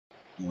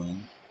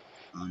وين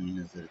اني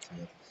نزلت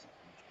هي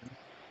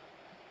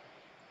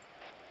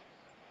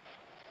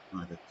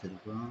هذا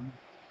التليجرام.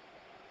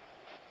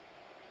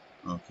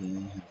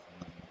 اوكي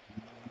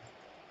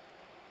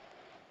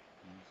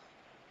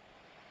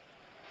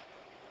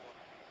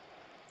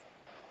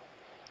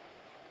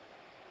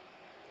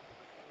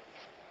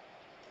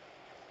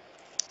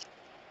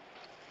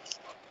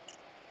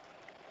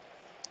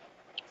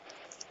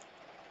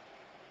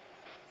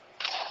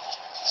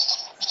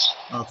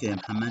اوكي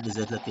محمد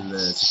نزلت لك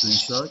السكرين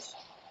شوت،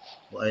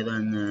 وايضا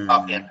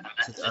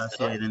ست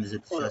اسيا ايضا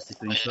نزلت لك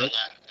سكرين شوت.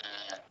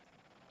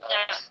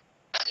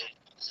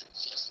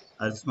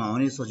 هل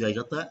تسمعوني؟ الصوت جاي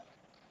يقطع؟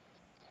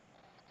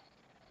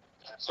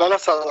 لا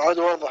عاد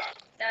واضح.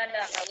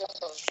 لا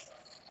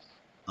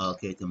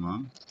اوكي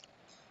تمام،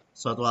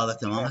 الصوت واضح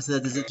تمام. هسه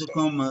نزلت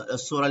لكم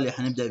الصورة اللي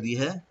حنبدأ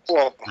بيها،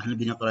 واضح. راح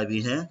نبي نقرأ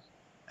بيها.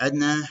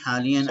 عندنا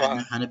حاليا صحيح.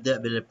 عندنا حنبدأ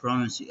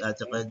بالبرونس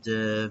اعتقد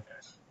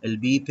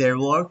البي بير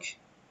وورك،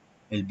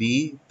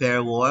 البي بير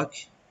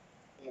وورك،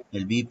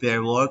 البي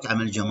بير وورك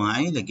عمل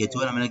جماعي.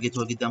 لقيتوه ولا ما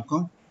لقيتوه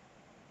قدامكم؟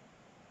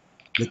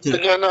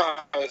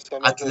 لقيناها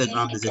على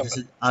التليجرام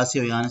نزلت.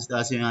 اسيا ويانا،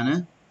 اسيا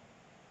ويانا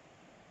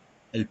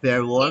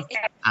البير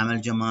وورك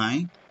عمل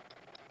جماعي،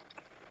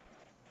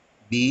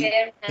 بي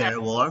بير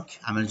وورك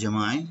عمل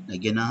جماعي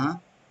لقيناها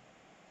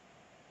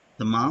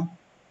تمام.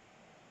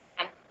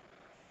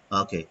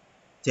 اوكي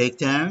take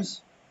turns،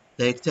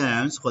 take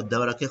turns خذ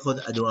دورك، خذ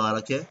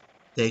ادوارك.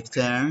 take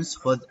turns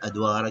خذ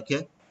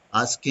ادوارك.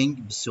 asking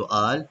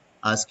بالسؤال،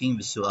 asking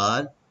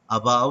بالسؤال.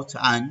 about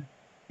عن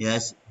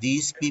yes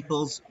these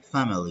people's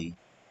family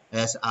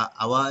yes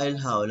عوائل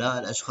هؤلاء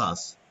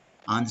الاشخاص.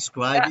 and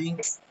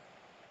describing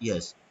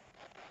yes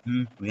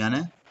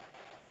ويانا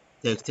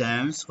take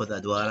turns خذ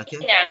ادوارك.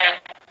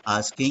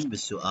 asking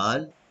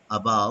بالسؤال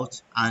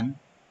about عن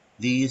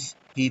these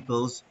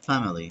people's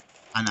family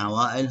عن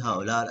عوائل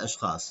هؤلاء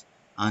الأشخاص.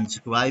 and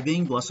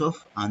describing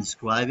وصف and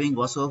describing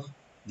وصف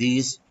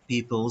these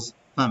people's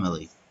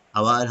family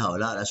عوائل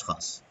هؤلاء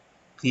الأشخاص.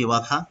 كلير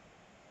واضحة؟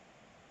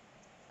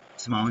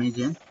 تسمعوني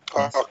زين؟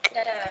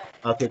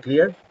 اوكي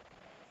clear؟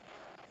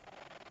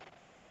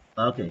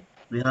 اوكي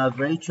we have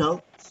Rachel.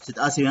 ست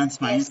آسيا وين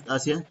تسمعين ست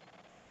آسيا؟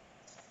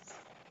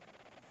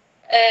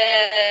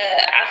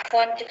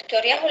 عفوا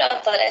دكتور، يا هو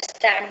الأفضل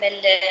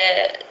استعمل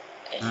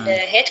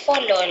الهيدفون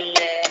لو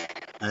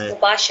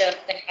المباشر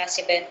في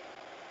الحاسبة؟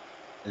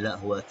 لا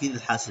هو اكيد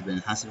الحاسبه،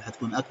 الحاسبه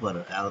حتكون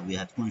اكبر عرض بها،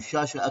 حتكون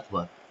الشاشه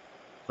اكبر،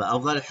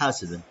 فافضل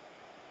الحاسبه.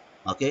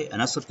 اوكي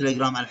انا اصل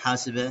تليجرام على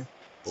الحاسبه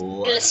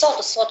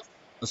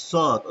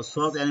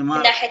الصوت يعني ما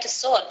من ناحيه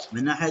الصوت،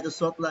 من ناحيه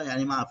الصوت لا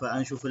يعني ما اعرف،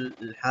 انا اشوف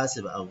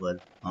الحاسبه افضل.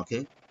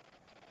 اوكي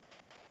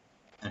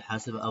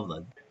الحاسبه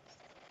افضل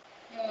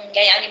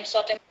يعني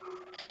صوتي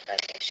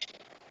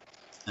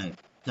اي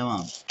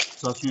تمام.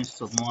 صوت شنو؟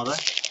 الصوت مو واضح؟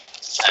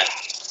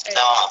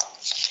 تمام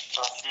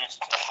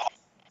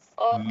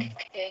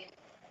اوكي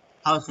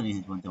حاول خليه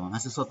يكون تمام.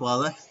 هسه الصوت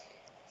واضح؟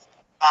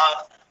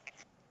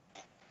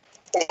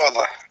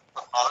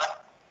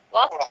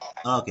 واضح.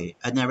 اوكي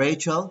عندنا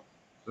ريتشل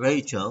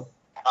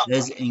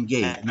is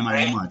engaged. عندنا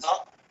معلومات.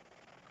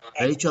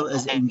 Rachel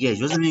is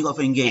engaged. What's the meaning of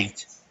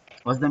engaged?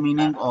 What's the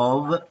meaning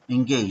of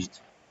engaged?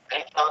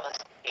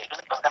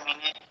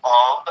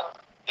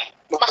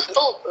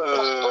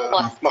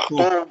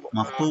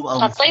 مخطوب أو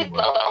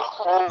مخطوبة.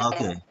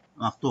 Okay,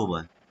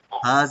 مخطوبة.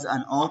 Has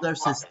an older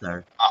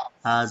sister.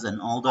 Has an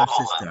older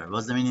sister.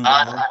 What's the meaning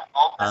of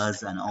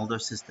has an older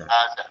sister?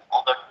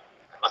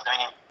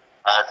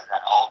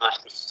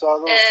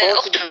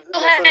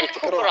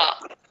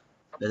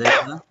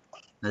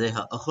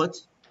 لديها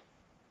أخت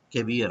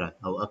كبيرة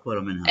أو أكبر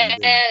منها.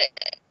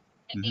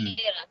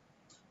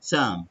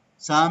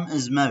 Sam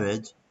is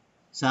married.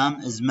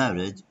 Sam is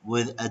married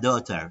with a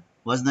daughter.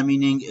 What's the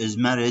meaning is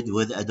married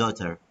with a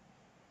daughter?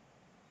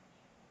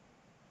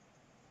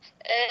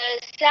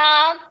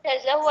 سام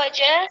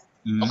تزوج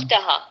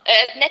أختها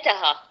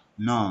ابنتها.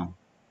 No.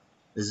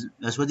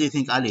 That's what do you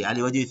think, Ali?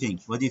 Ali, what do you think?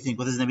 What do you think?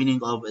 What is the meaning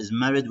of is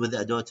married with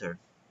a daughter?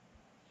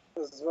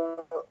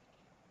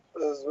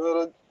 is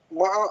married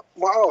مع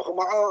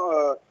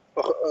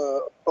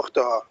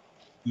أختها.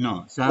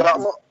 No. Sam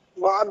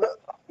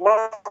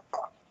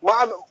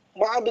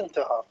مع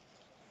بنتها.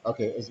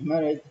 Okay, is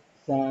married.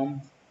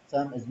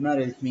 Sam is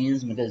married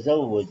means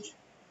متزوج.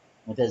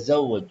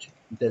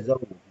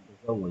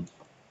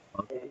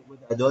 Okay,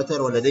 with a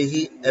daughter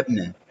ولديه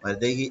ابنة.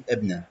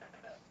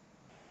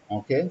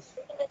 Okay.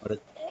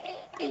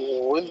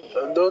 with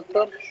a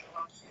daughter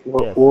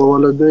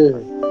وولديه.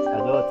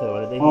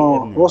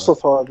 ابنة.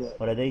 وصف هذا.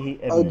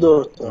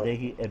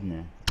 ولديه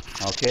ابنة.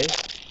 Okay.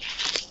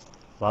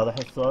 واضح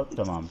الصوت؟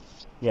 تمام.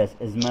 Yes,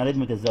 is married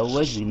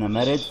متزوج.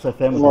 قلنا married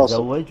صفة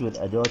متزوج with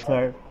a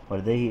daughter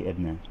ولديه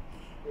ابنة.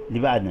 اللي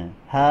بعدنا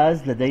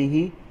has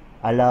لديه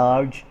a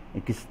large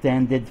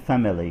extended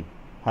family.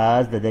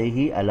 has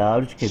لديه a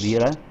large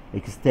كبيرة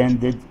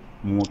extended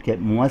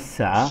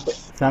موسعة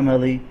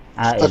family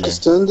عائلة.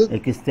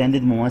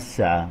 extended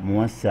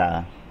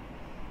موسعة.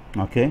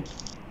 اوكي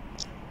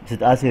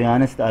ست آسيا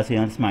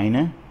ويانا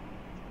اسمعينا؟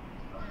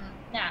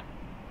 نعم.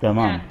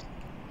 تمام.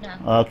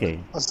 نعم. Okay.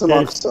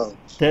 أسمعك أستاذ.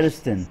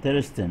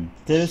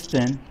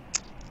 Tiristin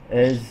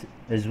is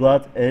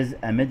what is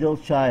a middle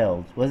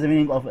child. What's the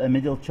meaning of a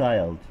middle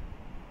child?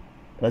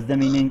 What's the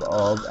meaning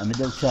of a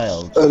middle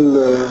child?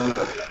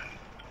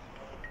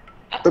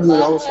 ابن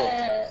الأوسط.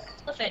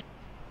 طفل.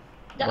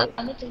 لا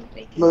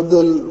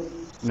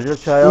middle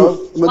child.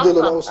 مدل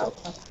الأوسط.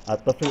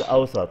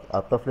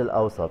 الطفل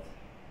الأوسط.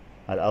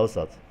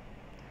 الأوسط.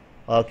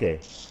 Okay.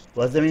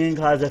 What's the meaning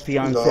has a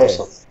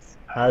fiancé?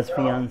 Has a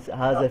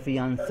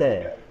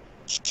fiancé.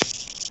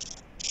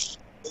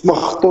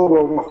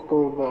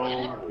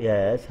 مخطوبة.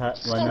 Yes. No.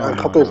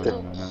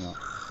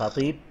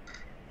 خطيب.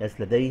 Yes.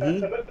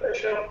 لديه.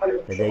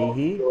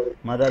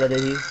 ماذا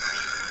لديه؟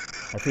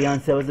 A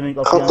fiancé. What's the meaning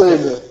of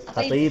fiancé?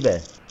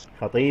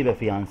 خطيبة.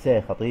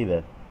 Fiancé.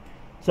 خطيبة.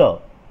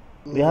 So,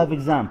 we have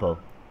example.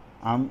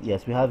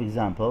 Yes, we have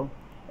example.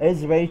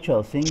 Is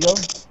Rachel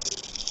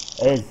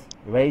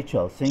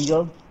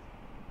single?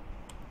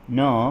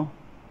 No.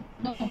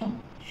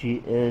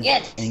 She is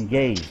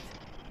engaged.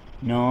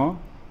 No,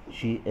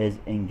 she is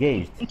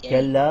engaged.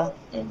 كلا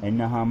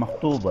إنها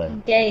مخطوبة.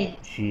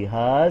 She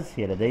has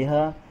هي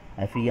لديها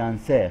a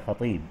fiancé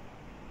خطيب.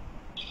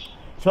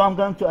 So I'm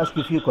going to ask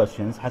you a few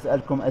questions.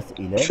 حسألكم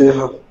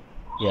أسئلة.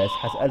 Yes,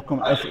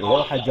 حسألكم أسئلة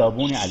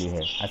وحتجاوبوني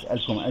عليها.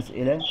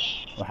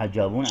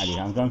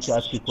 I'm going to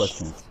ask you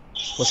questions.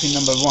 Question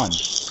number 1.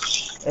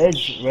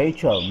 Is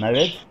Rachel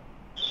married?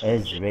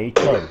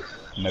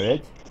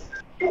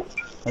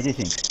 What do you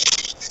think?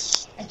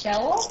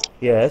 أجاوب؟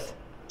 Yes.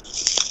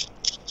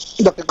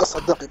 دقيقة.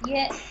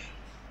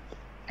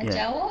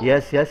 أجاوب؟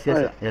 Yes,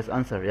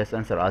 answer,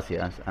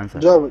 Asia, answer.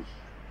 جاوب.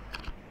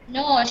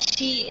 No,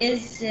 she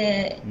is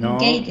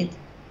engaged.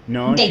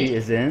 No, she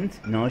isn't.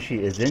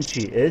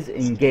 She is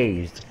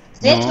engaged.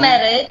 Not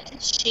married,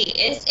 she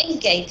is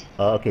engaged.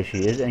 Okay, she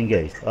is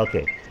engaged.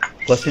 Okay.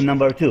 Question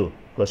number 2.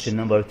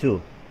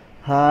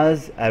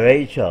 Has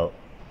Rachel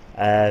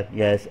a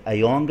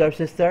younger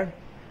sister?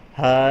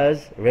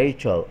 Has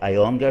Rachel a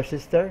younger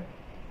sister?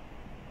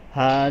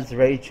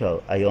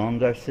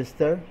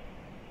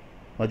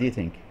 What do you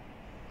think?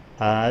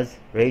 Has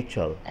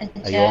Rachel a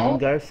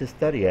younger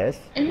sister? Yes.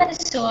 من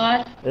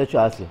السؤال؟ إيش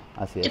آسيا.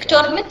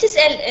 دكتور من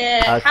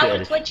تسأل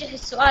حاول توجه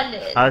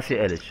السؤال.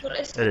 آسيا إيش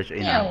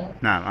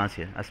نعم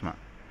آسيا أسمع.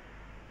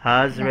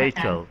 Has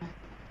Rachel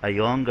a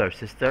younger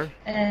sister?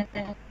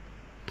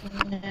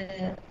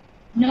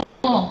 No.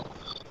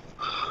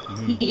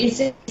 He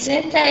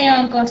isn't a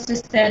younger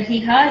sister. He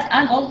has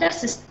an older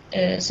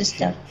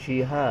sister.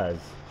 She has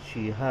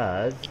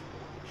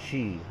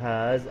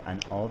an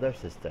older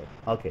sister.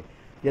 Okay.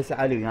 Yes,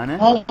 Ali, Yana?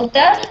 An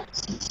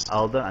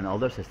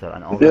older sister.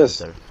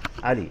 Sister.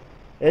 Ali,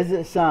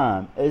 is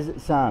Sam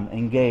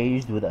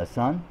engaged with a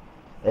son?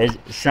 Is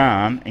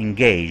Sam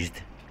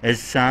engaged?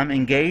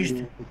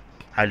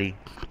 Ali.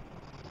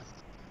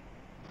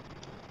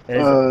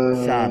 Is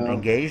Sam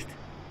engaged?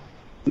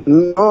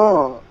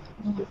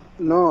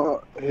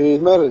 No, he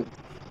is married.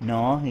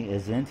 No, he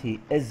isn't.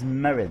 He is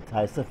married.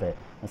 هاي صفة.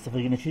 الصفة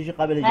اللي يجي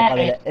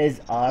قبلها is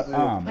are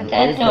am.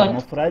 is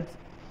للمفرد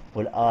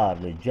والار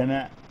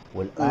للجمع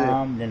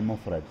والام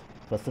للمفرد.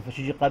 فالصفة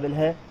شو يجي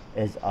قبلها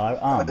is are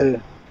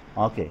am.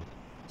 Okay.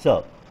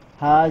 So,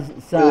 has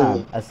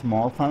Sam a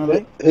small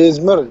family? He is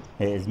married.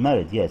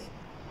 Yes.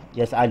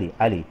 Yes, Ali.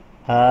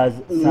 Has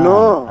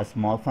Sam a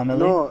small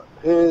family?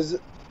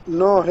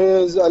 No, he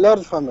is a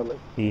large family.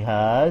 He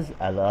has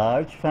a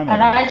large family. A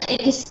large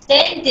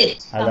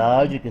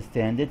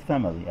extended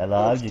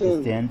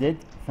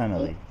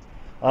family.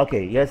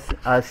 Okay, yes,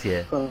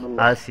 Asia.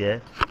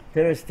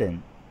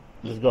 Thurston.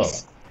 Let's go.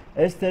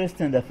 Is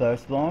Thurston the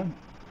firstborn?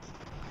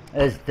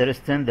 What's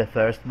Thurston?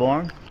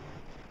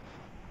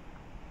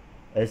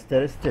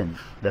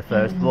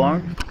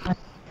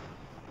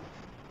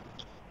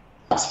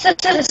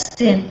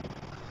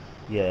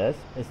 Yes,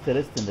 is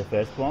Thurston the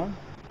firstborn?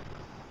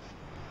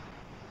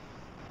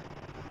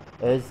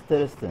 I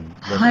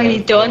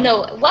don't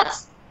know.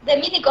 What's the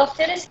meaning of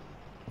Thurston?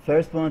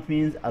 Firstborn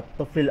means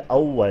الطفل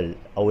الأول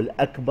أو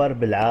الأكبر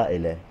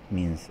بالعائلة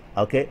means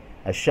okay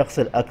الشخص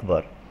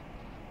الأكبر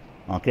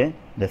okay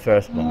the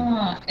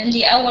firstborn.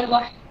 اللي أول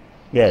واحد.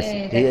 Yes,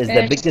 he is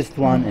the biggest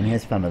one in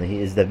his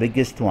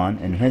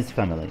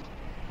family.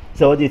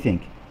 So what do you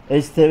think?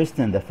 Is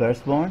Thurston the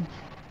firstborn?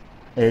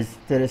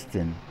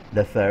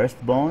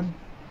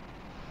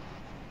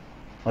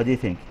 What do you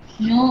think?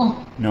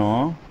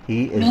 No,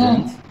 he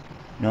isn't.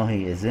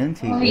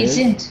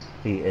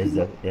 He is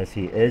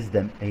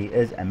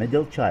a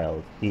middle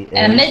child. He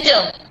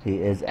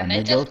is a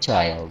middle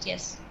child.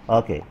 Yes.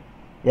 Okay.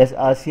 Yes,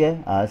 Asia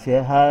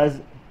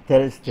has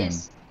Thurston.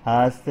 Yes.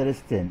 Has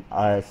Thurston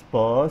a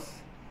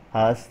spouse?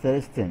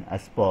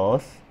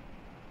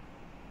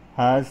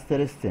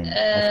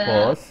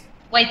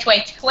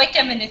 Wait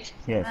a minute.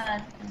 Yes.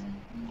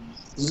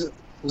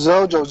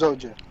 زوجة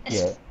وزوجة.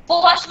 Yeah.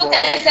 هو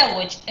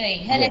متزوج.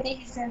 هل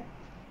لديه زوج؟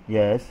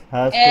 Yes.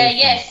 Has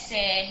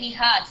he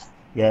has.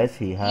 Yes,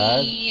 he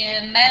has. He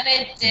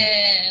married.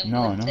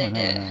 No,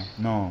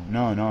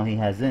 he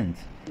hasn't.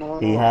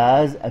 He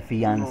has a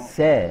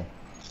fiancée.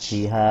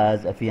 he has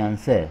a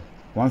fiancée.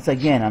 Once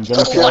again I'm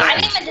going to هو ask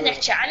علي you. بدنا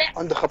نحكي على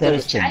عنده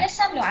خطيبة. على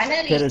سام لو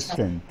على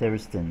ريتا.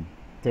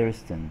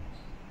 Thurston.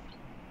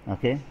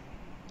 Okay.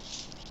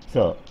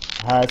 So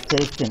has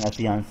Thurston a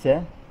fiancée?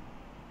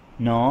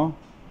 No,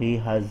 he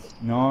has.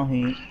 No,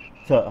 he.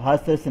 So has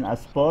Thurston a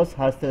spouse?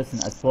 Has Thurston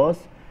a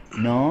spouse?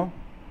 No,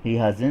 he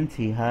hasn't.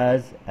 He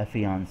has a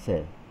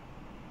fiancée.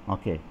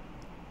 Okay.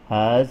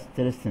 Has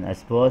Thurston a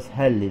spouse?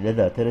 هل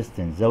لدى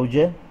Thurston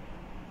زوجة؟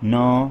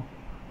 No,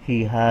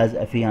 he has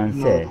a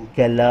fiancée. No.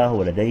 كلا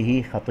هو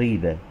لديه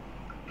خطيبة.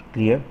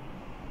 Clear؟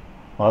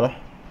 واضح؟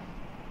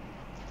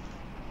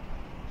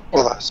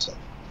 واضح السؤال.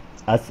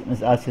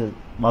 مس آسيا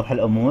واضح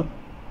الأمور؟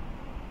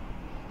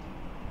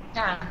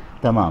 نعم.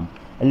 تمام.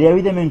 اللي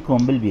أريده منكم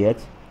بالبيت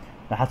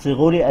راح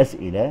تصيغوا لي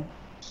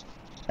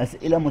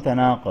أسئلة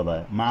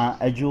متناقضة مع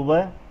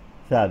أجوبة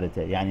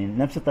ثابتة، يعني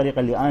نفس الطريقة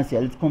اللي أنا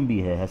سألتكم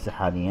بيها هسه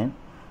حاليا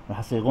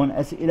راح تصيغون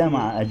أسئلة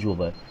مع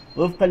أجوبة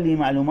وفقا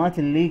لمعلومات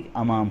اللي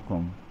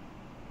أمامكم.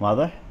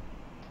 واضح؟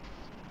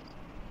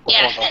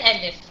 يعني احنا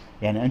نألف.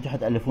 يعني أنتم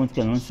حتألفون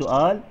تكلمون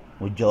سؤال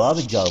والجواب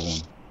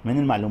تجاوبون من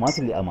المعلومات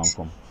اللي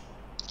أمامكم.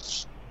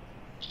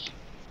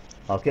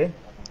 أوكي؟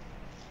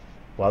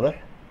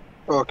 واضح؟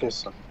 اوكي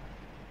صح.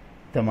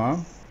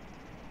 تمام؟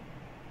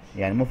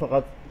 يعني مو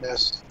فقط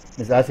يس.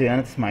 مس آسيا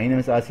أنا تسمعينه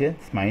مس آسيا؟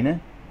 تسمعينه؟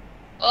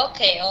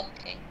 اوكي.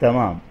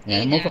 تمام،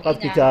 يعني مو نعم، فقط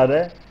نعم.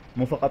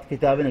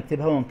 كتابة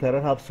نكتبها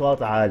ونكررها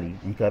بصوت عالي،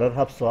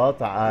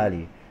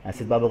 يعني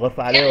سيد باب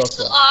الغرفة عليه كم وقت.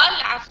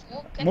 سؤال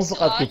عفوا كم مو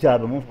فقط سؤال؟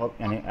 كتابة، مو فقط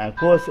يعني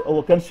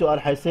هو كم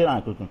سؤال حيصير؟ أنا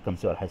أقول لكم كم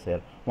سؤال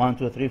حيصير. 1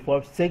 2 3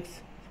 4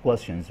 6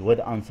 questions with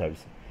answers،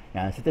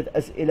 يعني 6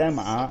 أسئلة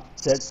مع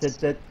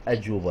 6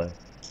 أجوبة.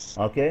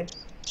 أوكي؟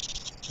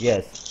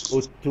 يس.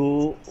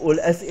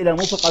 والأسئلة مو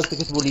فقط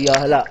تكتبوا لي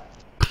إياها، لا،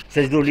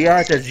 سجلوا لي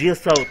إياها تسجيل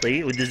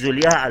صوتي ودزوا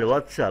لي إياها على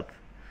الواتساب.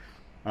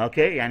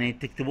 اوكي، يعني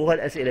تكتبوها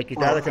الاسئله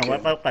كتابه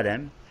ورقه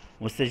وقلم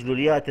وتسجلوا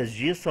لي اياها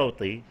تسجيل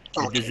صوتي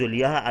وتدزوا لي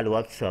اياها على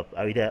الواتساب،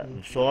 اريدها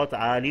بصوت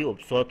عالي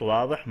وبصوت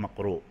واضح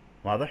مقروء.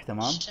 واضح؟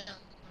 تمام.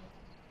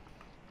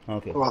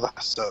 اوكي واضح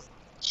السؤال.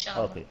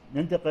 اوكي،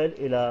 ننتقل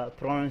الى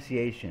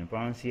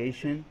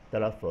pronunciation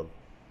تلفظ.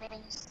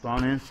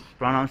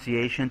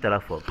 pronunciation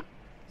تلفظ.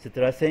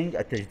 stressing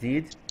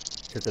التجديد.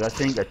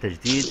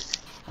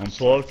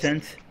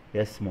 important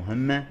يس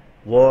مهمه.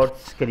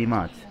 words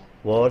كلمات.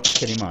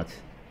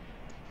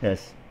 Yes.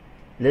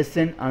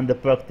 Listen and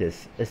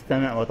practice.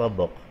 استمع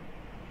وطبق.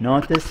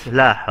 Notice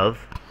لاحظ.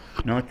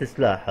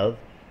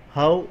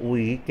 How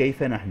we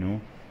كيف نحن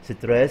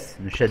stress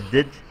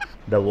نشدد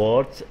the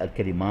words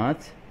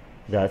الكلمات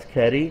that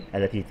carry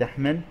التي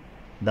تحمل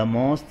the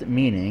most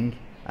meaning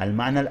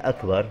المعنى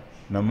الأكبر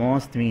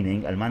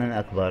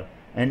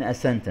in a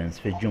sentence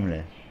في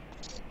الجملة.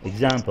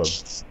 Example.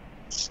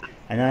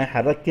 أنا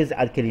حركز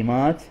على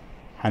الكلمات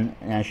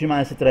يعني شو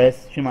معنى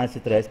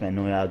ستريس؟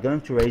 بأنه you are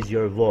going to raise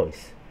your voice،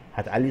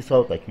 حتعلي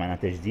صوتك، معناها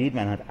تجديد،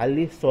 معناها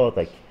تعلي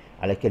صوتك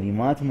على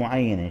كلمات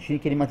معينة. شو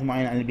الكلمات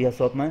المعينة اللي بيها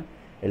صوتنا؟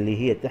 اللي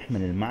هي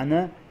تحمل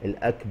المعنى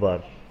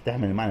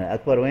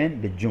الأكبر.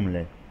 وين؟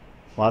 بالجملة.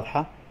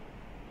 واضحة؟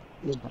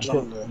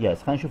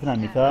 يس. خلينا نشوف هنا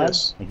مثال.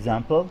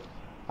 example.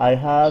 I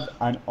have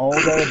an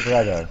older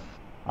brother.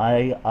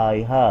 I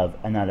have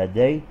أنا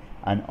لدي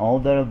an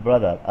older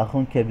brother أخ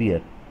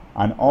كبير.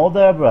 an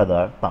older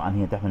brother طبعا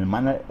هي تحمل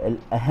المعنى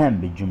الأهم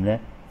بالجملة،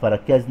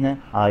 فركزنا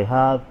I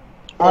have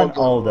an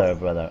older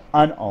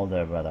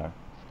brother.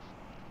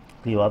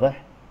 في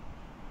واضح؟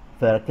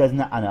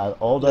 فركزنا على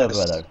older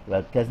brother،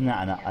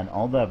 an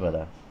older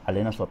brother،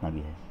 حلينا صوتنا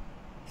بها.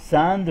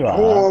 ساندرا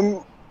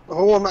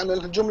هو معنى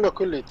الجملة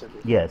كليتها.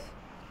 Yes.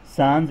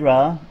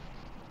 Sandra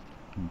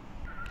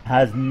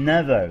has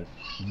never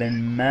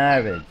been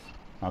married.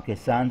 Okay,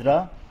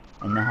 Sandra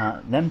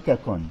انها لم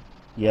تكن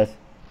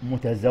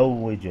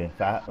متزوجة.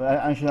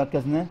 فأنا شو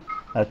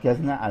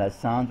ركزنا على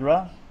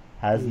Sandra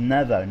has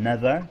never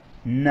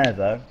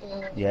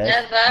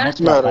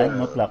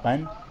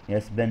مطلقا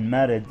been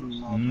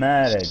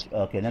married.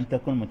 اوكي، لم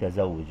تكن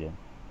متزوجة.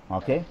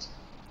 اوكي،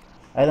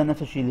 ايضا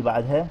نفس الشيء اللي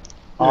بعدها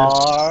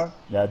are.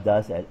 لا بدي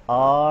اسأل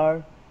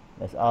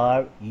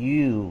are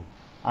you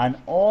an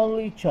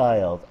only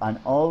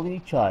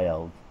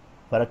child.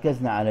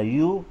 فركزنا على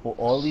you و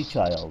only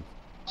child.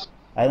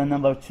 ايضا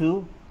number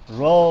 2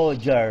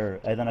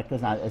 Roger، ايضا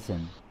ركزنا على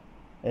الاسم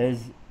is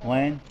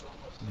when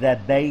the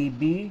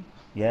baby.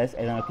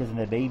 ايضا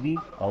ركزنا the baby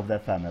of the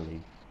family.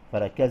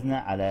 فركزنا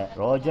على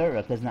روجر،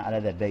 ركزنا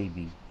على the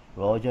baby.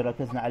 روجر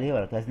ركزنا عليه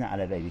وركزنا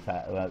على baby.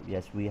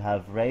 yes we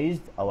have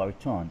raised our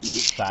tone،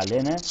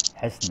 فعلينا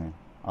حسنا.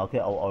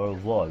 اوكي، او our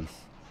voice.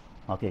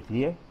 اوكي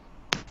clear؟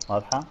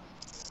 واضحة؟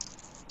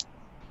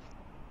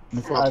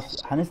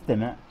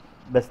 حنستمع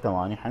بس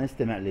ثواني،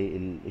 حنستمع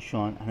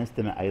شلون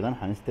حنستمع. ايضا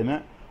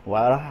حنستمع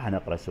وراح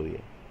حنقرا سويا.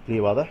 clear؟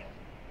 واضح؟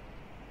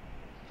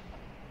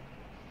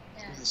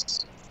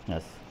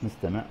 يس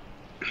نستمع.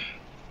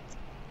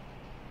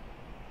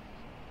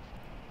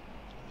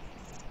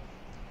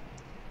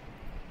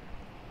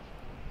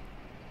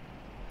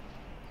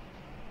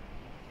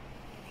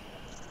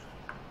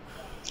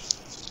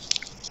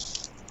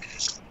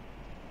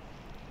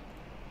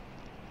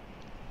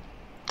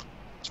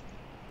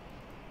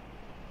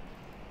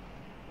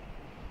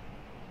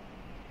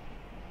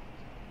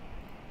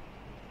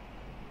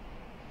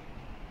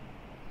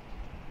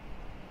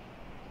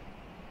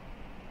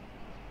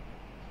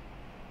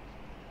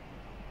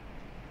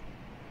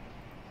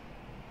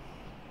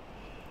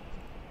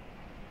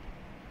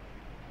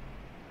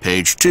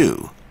 Page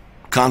 2.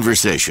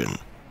 Conversation.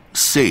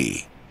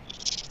 C.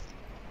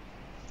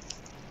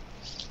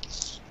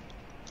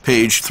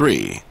 Page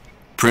 3.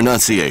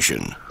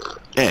 Pronunciation.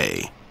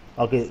 A.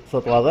 اوكي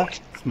صوت واضح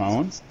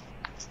تسمعون؟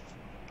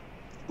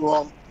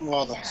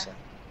 واضح هسه.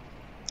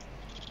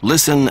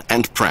 Listen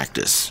and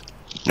practice.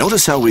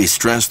 Notice how we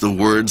stress the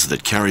words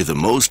that carry the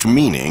most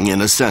meaning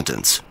in a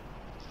sentence.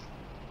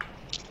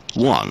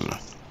 1.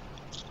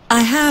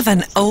 I have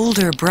an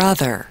older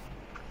brother.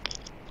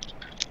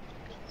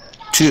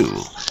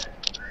 2.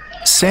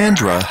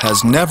 Sandra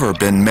has never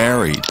been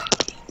married.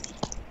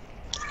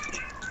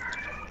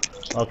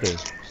 اوكي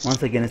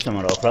once again نسمع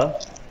مرة أخرى.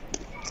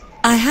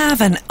 I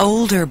have an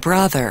older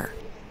brother.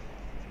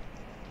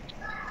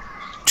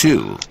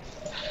 2.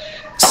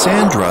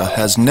 Sandra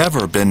has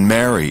never been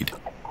married.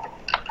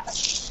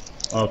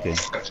 اوكي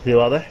كلير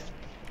واضح؟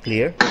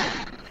 clear?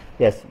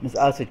 Yes, Miss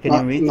Asia, can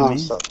you read to نعم me?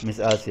 سر.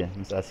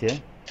 Miss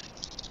Asia,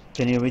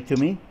 can you read to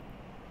me?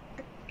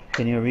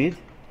 Can you read?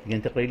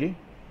 تقدرين تقري لي؟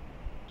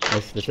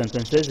 Yes, the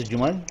sentences,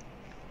 الجمل.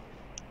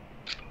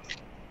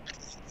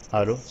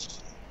 الو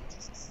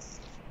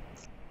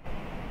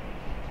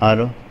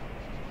الو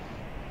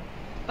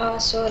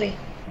سوري.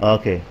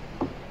 اوكي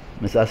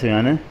مس آسيا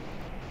ويانا؟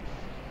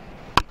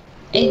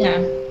 اي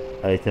نعم.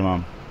 اي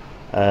تمام.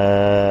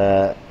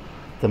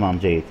 تمام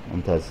جيد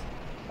ممتاز.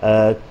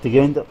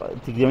 تقدرين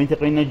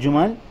تقرين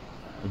الجمل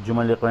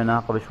اللي قريناها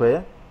قبل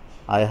شوية.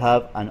 I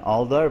have an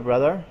older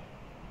brother.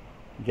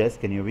 Jess,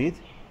 can you read?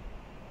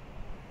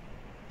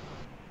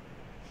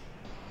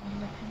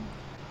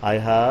 I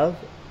have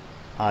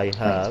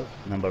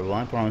number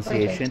 1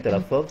 pronunciation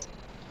تلفظ.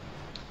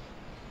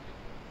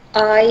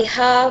 I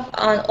have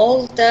an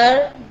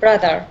older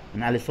brother.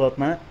 نعلي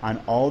صوتنا. An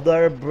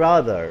older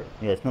brother.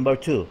 Yes, number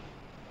 2.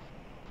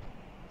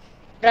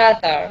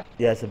 Brother.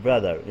 Yes, a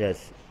brother.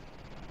 Yes.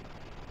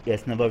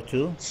 Yes, number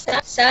 2.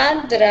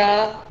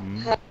 Sandra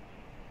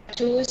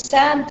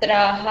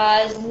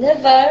has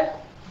never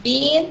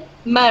been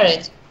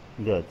married.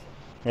 Good.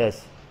 Yes.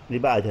 اللي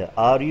بعدها.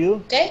 Are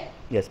you? Okay.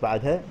 Yes,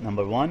 بعدها.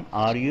 Number 1.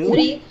 Are you?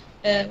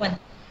 1.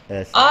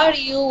 Yes. Are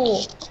you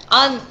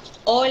an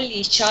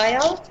only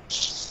child?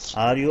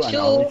 Are you an 2.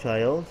 only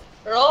child?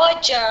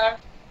 Roger.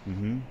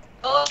 Mm-hmm.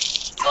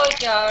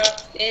 Roger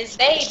is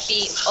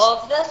baby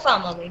of the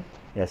family.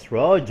 Yes,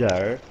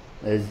 Roger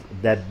is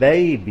the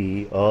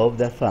baby of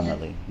the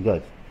family.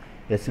 Good.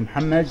 Yes,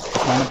 Muhammad.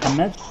 اسمه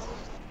محمد.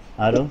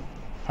 Hello.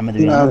 محمد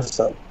نعم ويانا.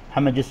 سر.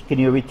 محمد, just can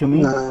you read to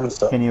me? نعم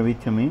سر. Can you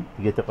read to me?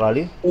 تقدر تقرأ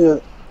لي?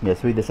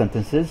 Yes, read the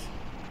sentences.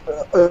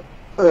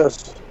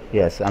 يس.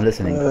 Yes, I'm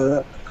listening.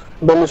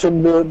 بلش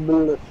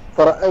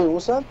بالفرع أي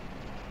وصل.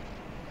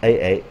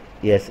 A.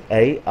 Yes,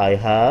 A. I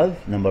have.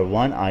 Number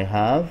 1. I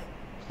have.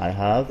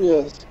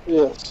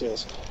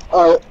 Yes.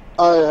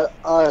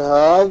 I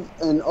have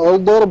an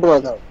older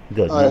brother.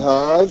 Good. I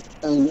have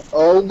an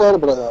older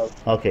brother.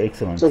 Okay,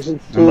 excellent. Section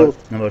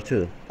Number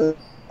 2.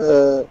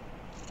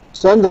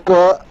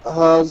 Sandra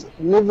has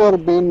never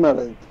been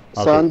married.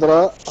 Okay.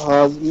 Sandra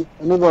has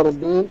never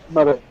been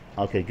married.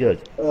 Okay, good.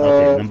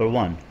 Okay, number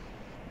 1.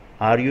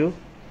 Are you?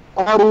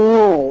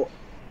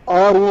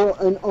 Are you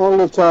an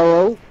only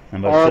child?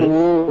 Number Are 2.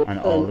 you An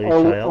an only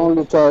child.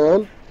 only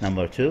child?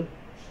 Number 2.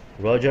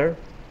 Roger.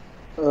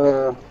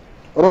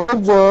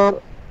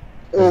 Roger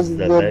is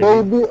the the baby.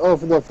 baby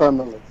of the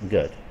family.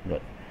 Good.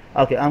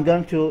 Okay, I'm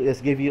going to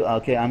just give you.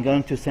 Okay, I'm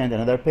going to send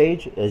another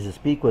page. Is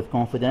speak with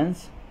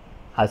confidence.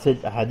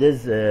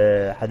 حدث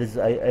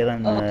أيضا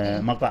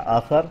مقطع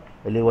آخر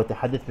اللي هو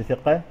تحدث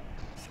بثقة.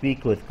 Speak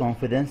with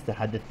confidence.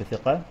 تحدث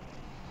بثقة.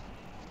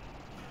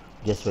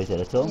 Just wait a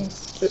little.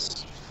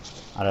 Yes.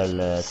 على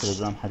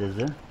التليجرام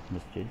حدثه.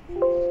 بس جي.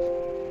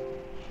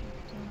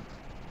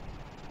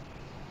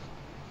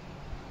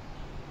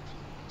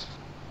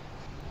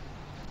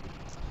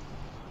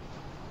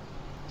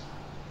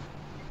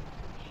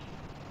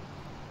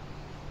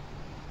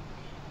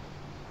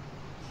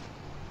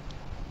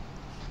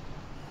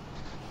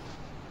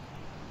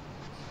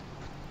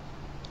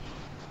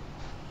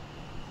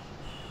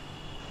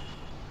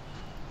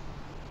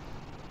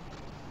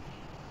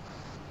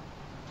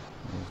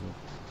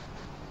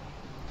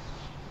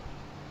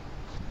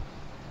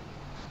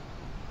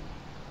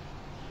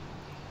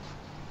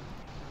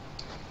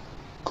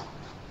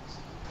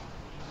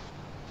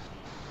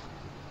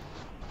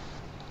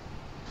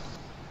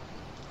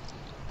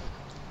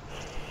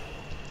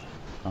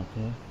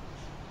 Okay.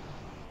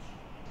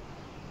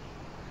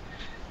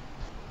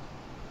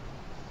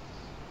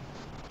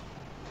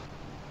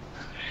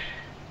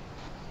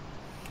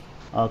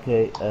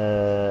 Okay.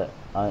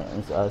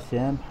 Miss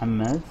آسيا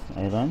محمد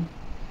أيضا.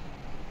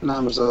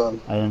 نعم زين.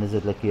 أيضا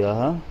نزلت لك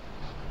إياها.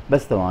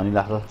 بس ثواني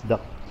لحظة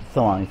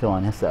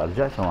ثواني هسه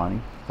أرجع ثواني.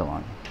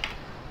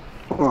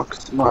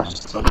 وقت ماشي.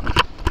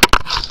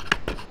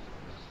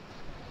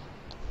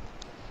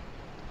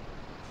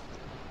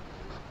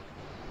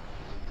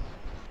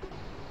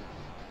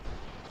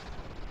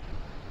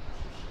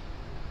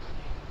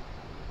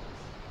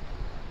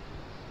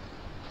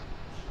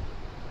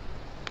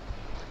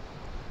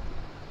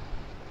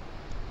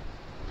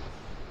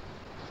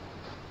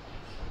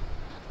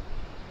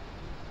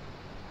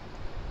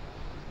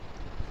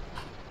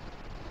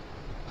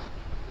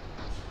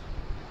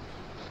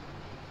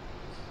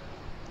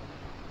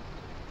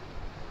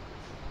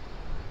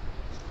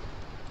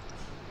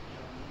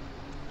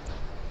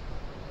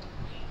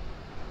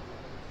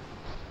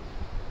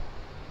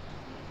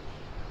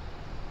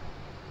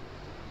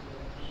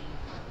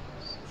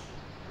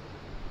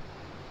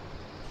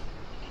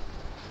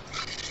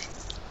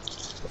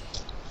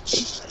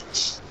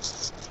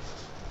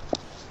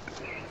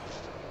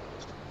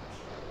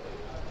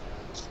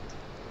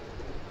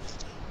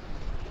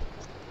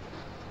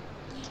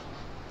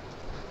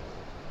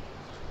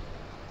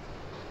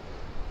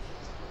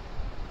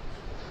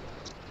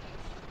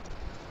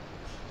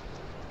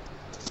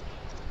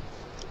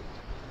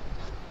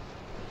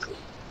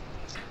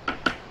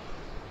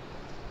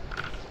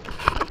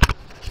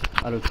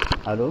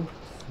 الو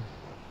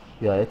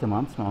يا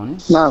تمام تسمعوني؟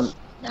 نعم.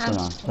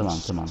 نعم.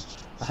 تمام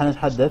راح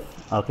نتحدث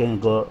اوكي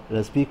نقول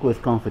speak with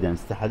confidence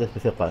تحدث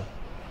بثقة.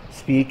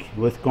 speak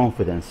with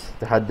confidence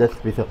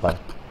تحدث بثقة.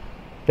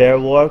 pair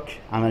work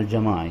عمل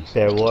جماعي.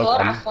 pair work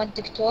دكتور عمل عفوا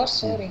دكتور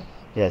سوري.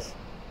 yes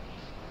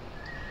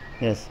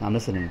I'm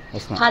listening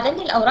اسمع.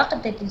 هذني الأوراق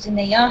اللي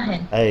تدزلنا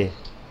إياهن. اي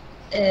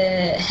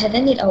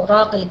هذني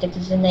الأوراق اللي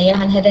تدزلنا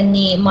إياهن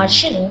هذني مال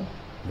شنو؟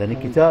 هذني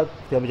كتاب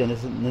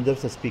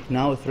ندرسه speak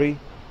now 3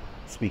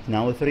 speak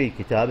now 3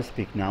 كتاب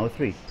speak now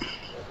 3.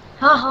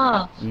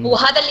 ها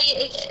وهذا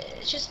اللي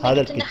شو اسمه هذا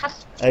قلت لنا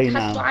أي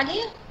نعم. حصلوا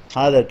عليه؟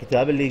 هذا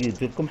الكتاب اللي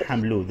قلت لكم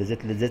حملوه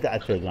دزيته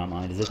على التليجرام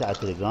انا دزيته على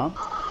التليجرام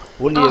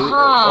واللي موجود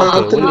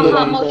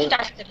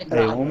على التليجرام.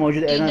 اي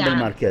وموجود ايضا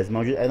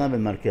نعم.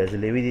 بالمركز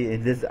اللي يريد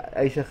يدز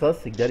اي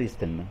شخص يقدر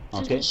يستلمه.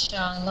 اوكي ان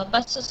شاء الله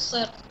بس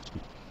تصير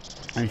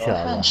ان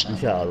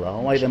شاء الله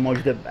وايضا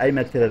موجوده باي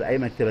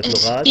مكتبه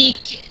لغات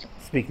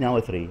speak now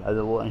 3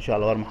 هذا هو ان شاء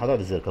الله غير محاضره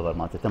دز الكفر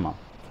مالته تمام.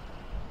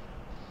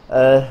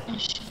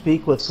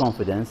 speak with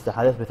confidence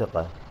تحدث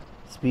بثقة.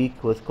 speak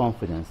with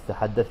confidence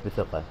تحدث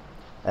بثقة.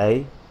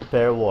 أي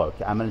pair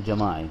work عمل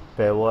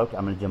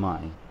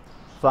جماعي.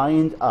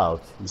 find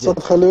out صدق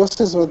خلي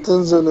بس اسمه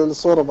تنزل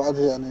الصورة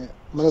بعدها يعني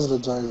ما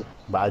نزلت جاهزة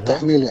بعدها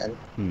تحميل يعني.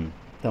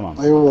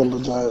 تمام. ايوه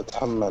والله جاي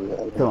تحمل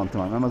يعني.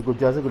 تمام لما تقول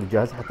جاهزة قول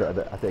جاهزة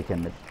حتى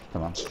أكمل.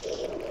 تمام.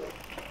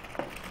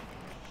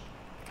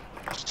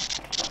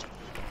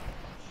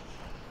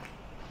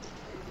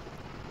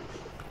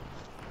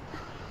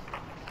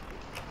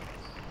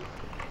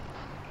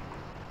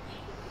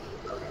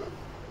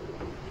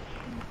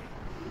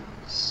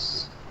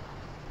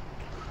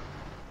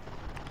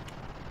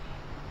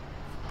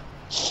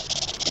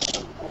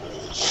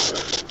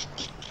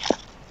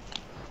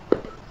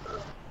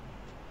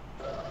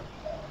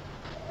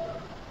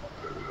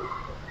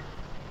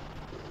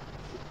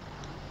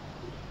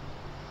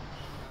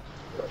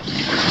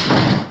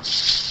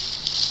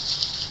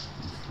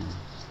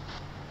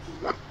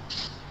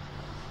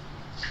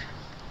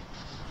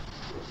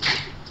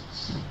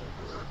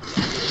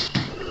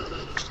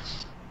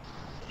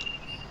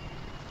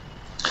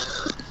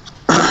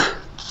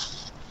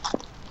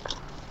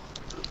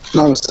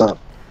 نعم استاذ.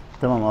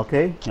 تمام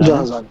اوكي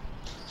جاهز انا.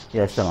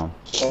 يس تمام.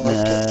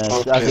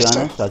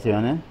 استاذي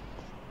انا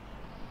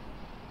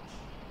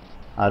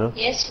الو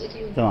Yes with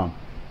you. تمام.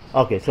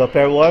 اوكي so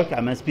pair work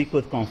عمل speak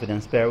with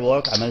confidence. pair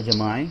work عمل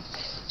جماعي.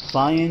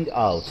 find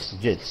out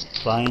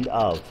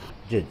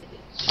جد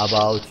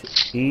about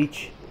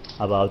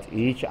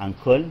each عن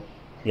كل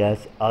yes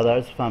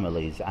others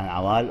families عن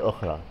عوائل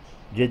أخرى.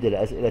 جد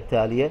الأسئلة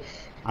التالية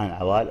عن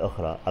عوائل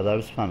أخرى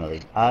others family.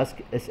 ask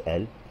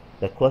اسأل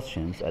the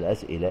questions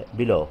الأسئلة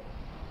below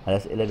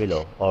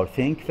or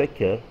think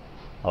فكر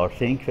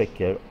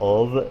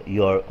of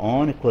your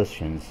own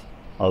questions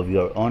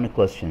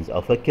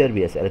أو فكر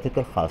بأسئلتك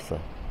الخاصة.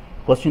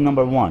 question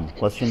number one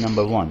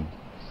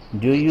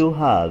do you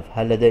have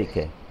هل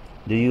لديك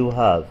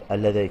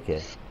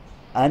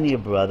any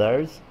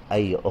brothers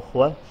أي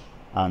أخوة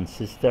and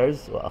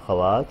sisters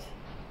وأخوات.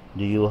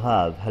 do you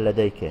have هل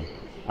لديك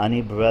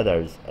any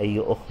brothers أي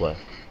أخوة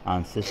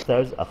and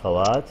sisters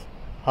أخوات.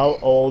 how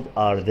old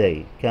are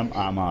they كم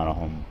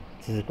أعمارهم.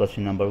 this is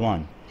question number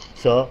one.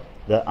 so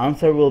the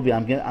answer will be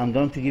I'm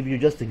going to give you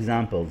just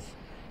examples.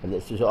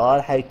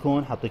 السؤال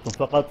حيكون حطيكم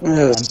فقط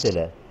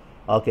أمثلة.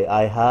 okay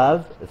I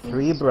have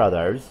 3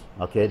 brothers.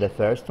 okay the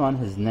first one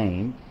his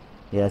name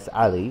yes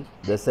Ali.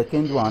 the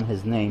second one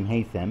his name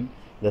Haytham.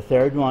 the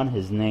third one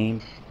his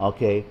name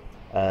okay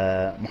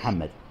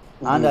Muhammad.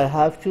 and I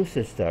have 2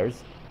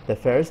 sisters. the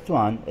first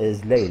one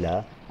is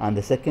Layla and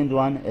the second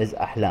one is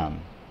Ahlam.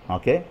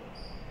 okay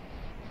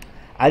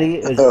Ali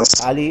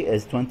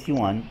is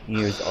 21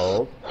 years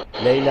old.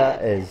 Layla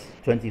is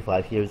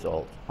 25 years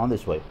old. on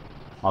this way.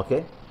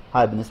 okay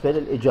هاي بالنسبة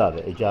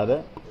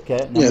للإجابة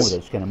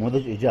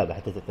كنموذج إجابة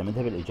حتى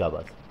تعتمدها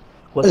بالإجابات.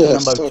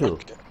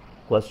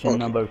 question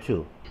number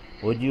 2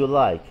 would you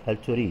like هل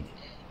تريد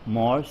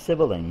more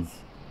siblings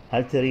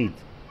هل تريد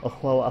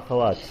أخوة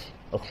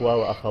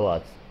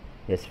وأخوات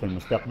yes في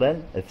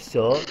المستقبل. if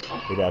so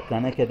إذا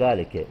كان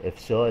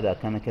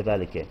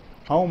كذلك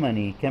how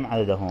many كم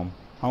عددهم.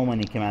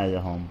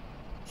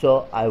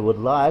 so I would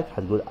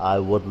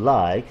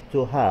like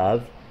to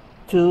have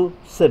 2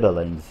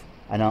 siblings.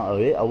 أنا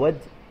أود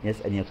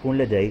yes أن يكون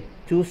لدي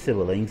 2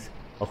 siblings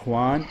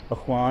أخوان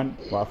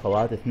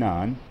وأخوات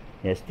 2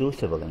 yes 2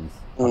 siblings.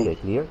 okay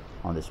clear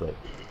on this way.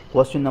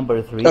 question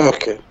number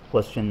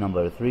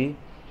 3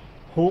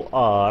 who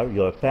are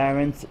your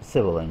parents'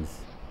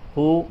 siblings.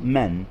 who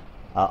men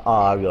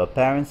are your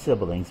parents'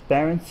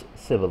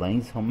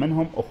 siblings هم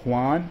منهم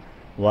أخوان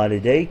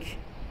والديك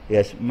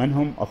yes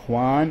منهم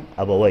أخوان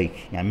أبويك.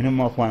 يعني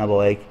منهم أخوان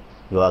أبويك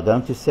you are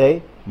going to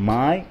say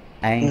my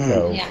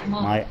ankles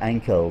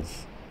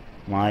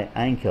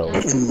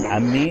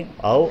عمي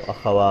أو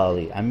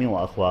أخوالي عمي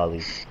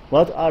وأخوالي.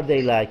 what are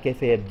they like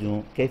كيف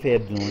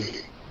يبدون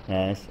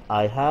yes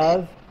I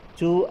have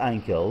 2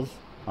 uncles.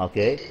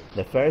 okay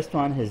the first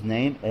one his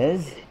name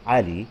is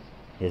Ali.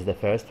 yes the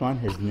first one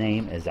his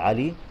name is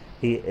Ali.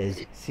 he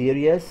is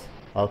serious,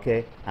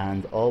 okay,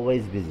 and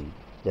always busy.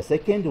 The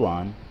second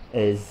one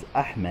is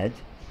Ahmed,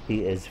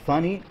 he is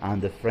funny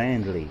and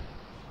friendly.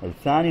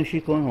 الثاني وش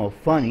يكون؟ هو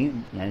funny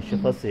يعني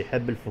شخص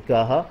يحب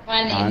الفكاهة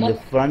and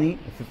funny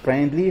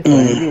friendly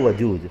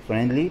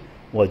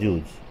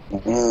ودود.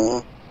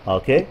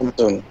 Okay?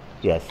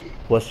 Yes.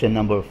 Question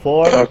number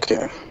 4.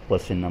 Okay.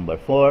 Question number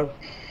 4.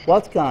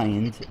 What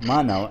kind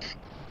ما نوع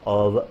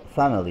of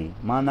family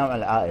ما نوع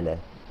العائلة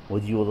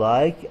would you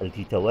like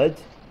التي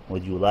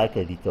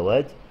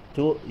تود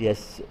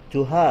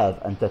to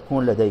have أن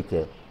تكون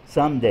لديك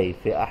someday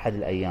في أحد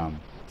الأيام.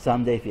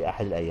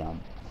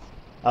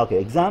 Okay,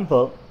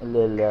 example,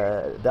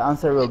 the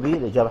answer will be,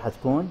 الإجابة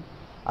حتكون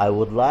I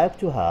would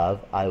like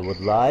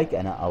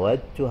أنا أود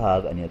to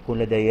have أن يكون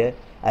لدي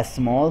a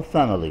small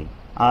family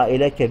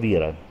عائلة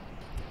كبيرة.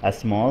 A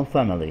small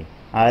family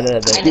عائلة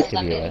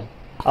كبيرة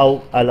أو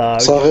a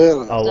large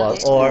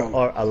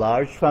or a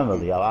large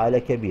family أو عائلة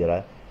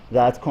كبيرة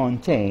that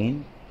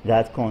contain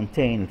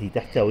التي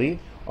تحتوي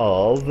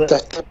of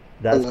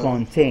that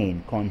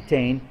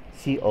contain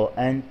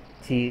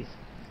C-O-N-T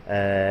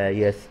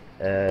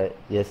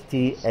yes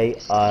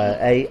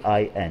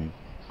T-A-I-N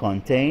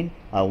contain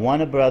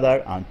one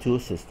brother and two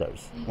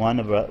sisters. One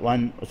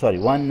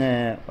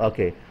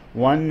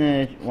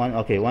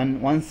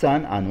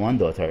son and one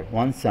daughter.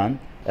 One son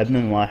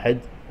ابن واحد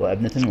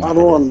وابنة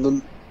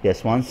واحدة.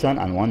 Yes, one son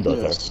and one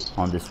daughter. Yes.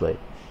 On this way.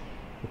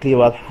 Clear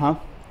واضحة?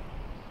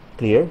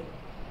 Clear?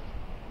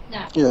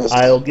 Yes.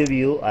 I'll give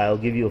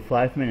you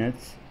 5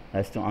 minutes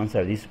as to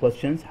answer these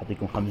questions.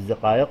 حتكون 5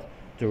 دقائق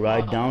to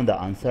write down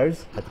the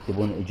answers.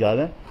 حتكتبون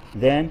الإجابة.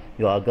 Then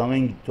you are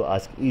going to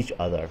ask each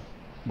other.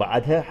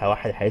 بعدها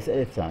واحد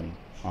حيسأل الثاني.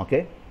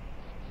 Okay?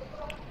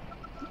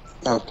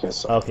 Okay,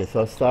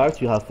 so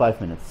start. You have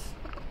 5 minutes.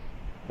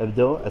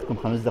 ابدوا عندكم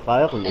 5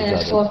 دقائق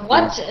للإجابة. For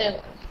what?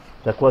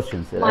 The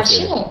questions.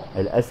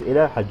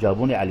 الأسئلة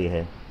حتجاوبوني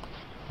عليها.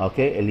 Okay,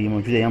 اللي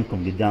موجودة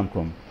يمكم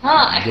قدامكم.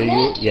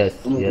 احنا؟ Yes.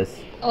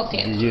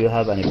 Okay. Do you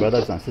have any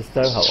brothers and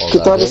sisters? How old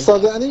كتابة are they?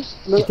 أستاذ يعني؟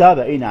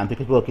 كتابة اي نعم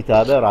تكتبوا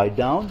كتابة write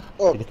down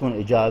تكتبون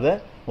الإجابة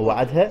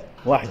وبعدها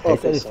واحد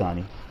حيسأل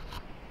الثاني.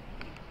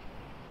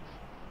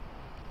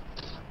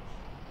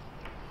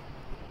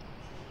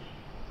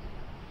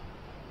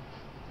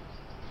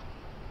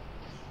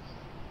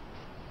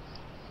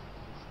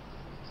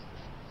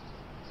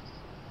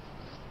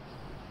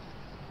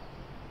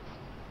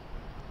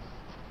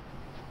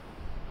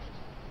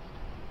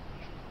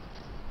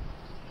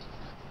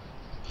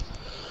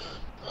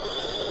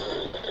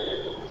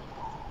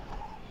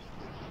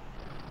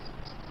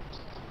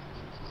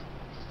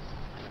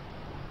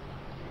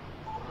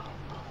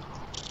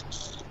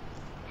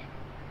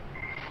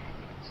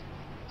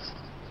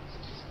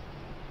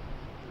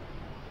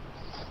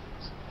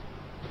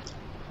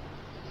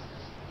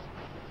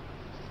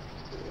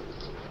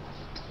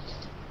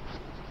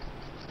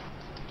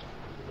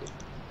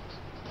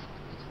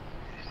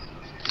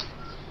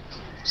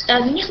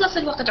 أستاذ من يخلص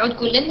الوقت عود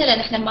قول لنا لأن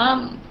إحنا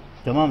ما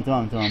تمام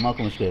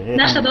ماكو مشكلة.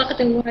 ناخذ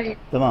وقت هواي.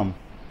 تمام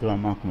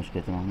ماكو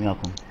مشكلة. تمام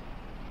وياكم.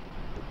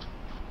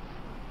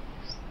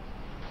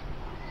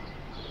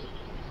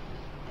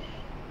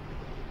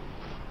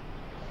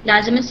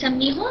 لازم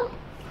نسميهم؟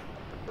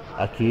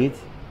 أكيد.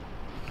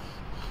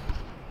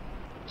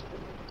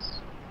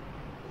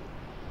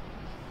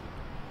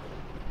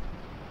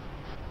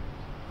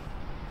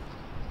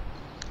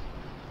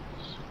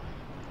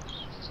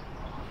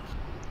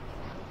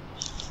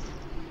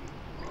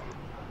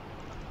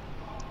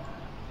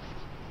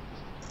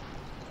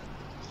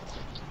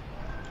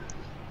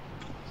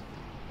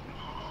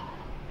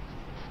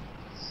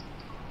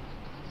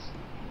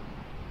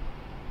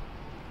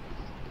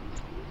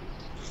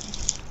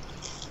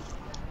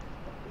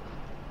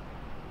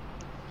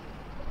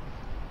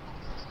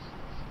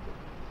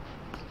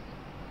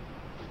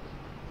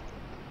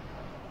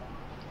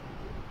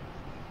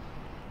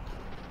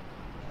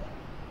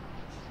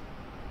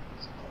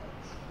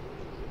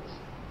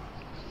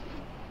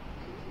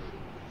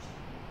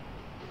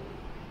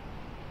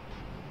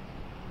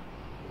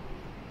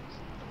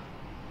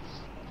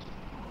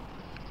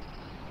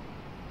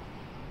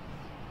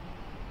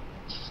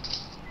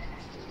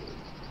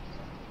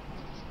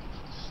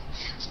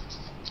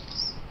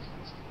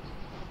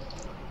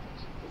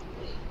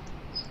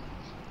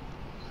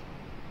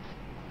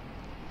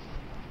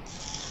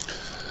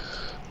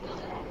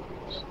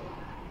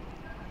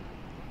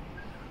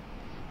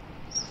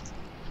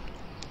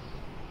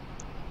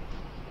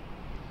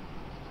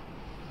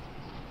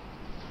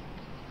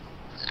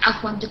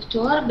 عفوا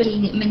دكتور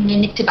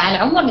من نكتب على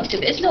العمر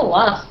نكتب اسمه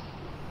واضح.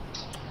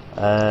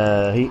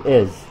 He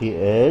is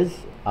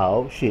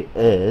أو she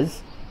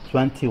is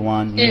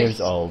 21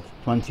 years old.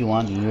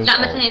 21 years لا old.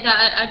 مثلا إذا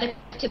أردت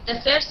أكتب the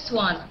first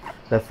one.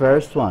 The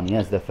first one,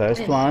 yes, the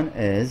first one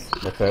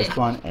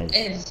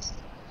is.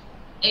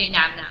 إيه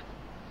نعم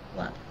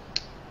واضح.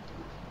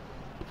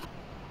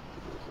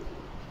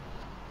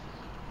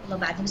 والله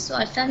بعد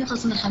السؤال الثاني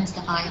خلصنا 5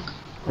 دقائق.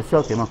 It's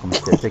okay, ماكو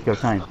مشكلة. Take your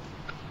time.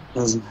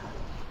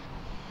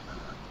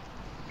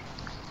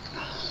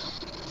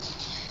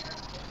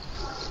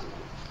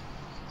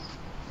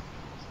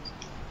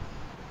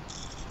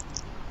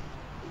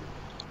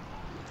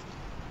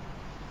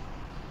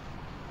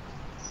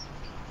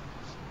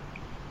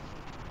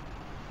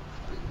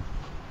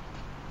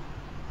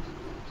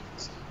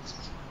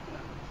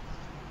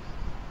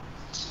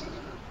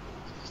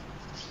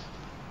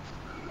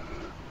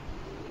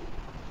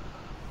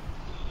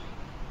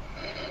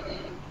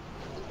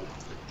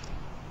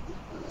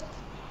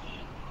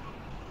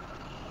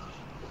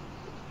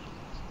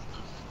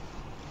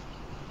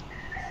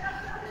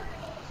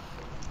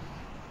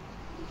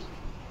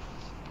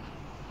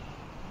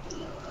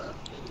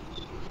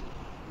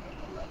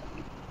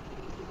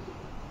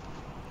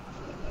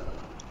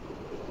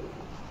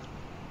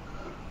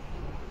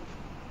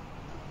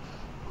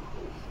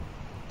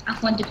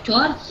 عفوا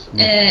دكتور،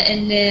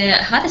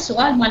 هذا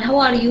السؤال مال how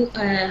are you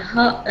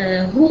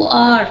who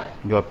are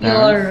your your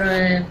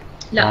parents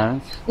لا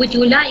would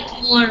you like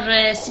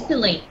more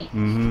sibling.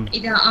 مهم.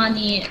 إذا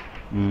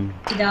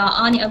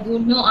أني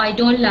أقول no I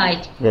don't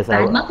like Yes,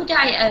 بعد ماكو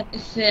داعي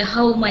في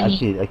how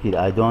many. أكيد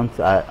I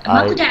don't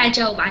ماكو داعي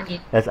أجاوب عليه.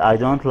 Yes, I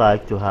don't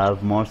like to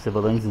have more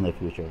siblings in the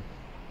future.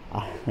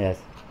 Yes.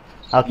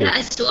 Okay. لا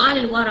السؤال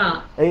اللي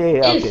وراه. أي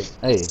أوكي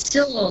أي.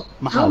 So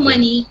how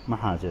many. ما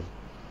حاجة.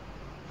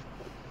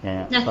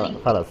 يعني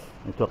Nothing. خلاص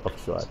نتوقف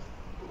السؤال.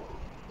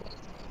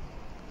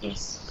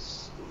 Yes.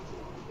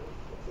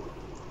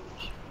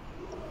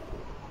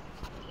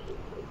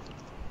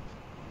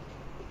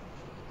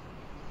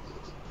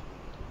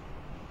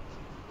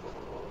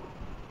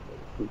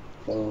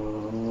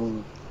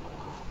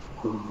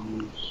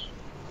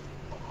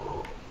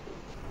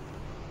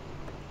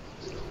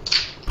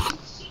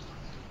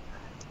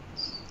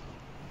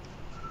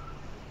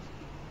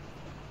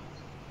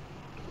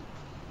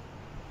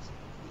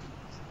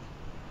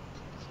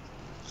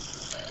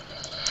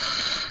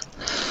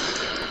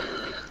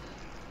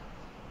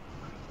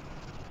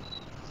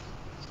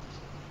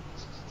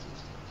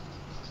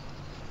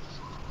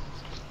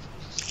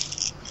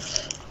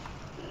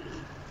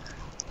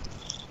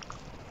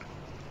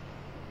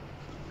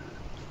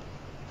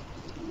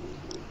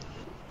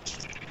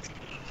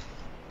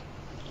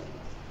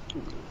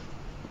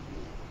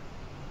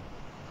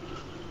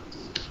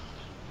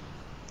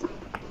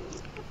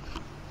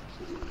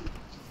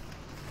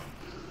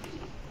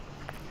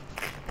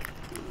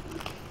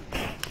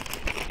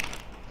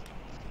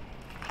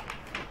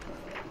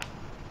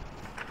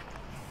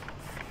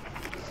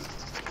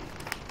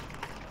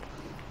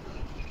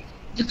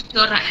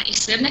 دكتور راح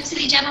يصير نفس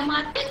الإجابة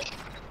مالتك؟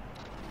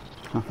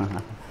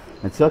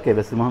 It's okay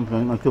بس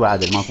المهم مكتوب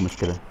عادل ماكو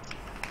مشكلة.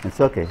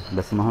 It's okay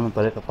بس المهم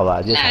الطريقة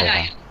قواعدية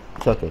صحيحة.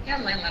 It's okay.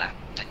 يلا راح.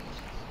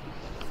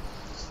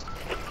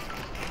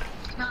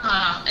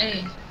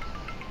 إيه.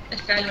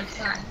 الفعل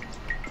والفاعل.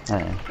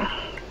 إيه.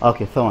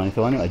 أوكي ثواني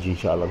وأجي إن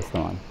شاء الله بس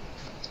ثواني.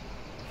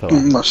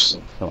 ماشي.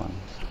 ثواني.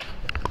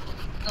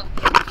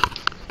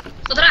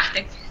 خذ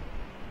راحتك.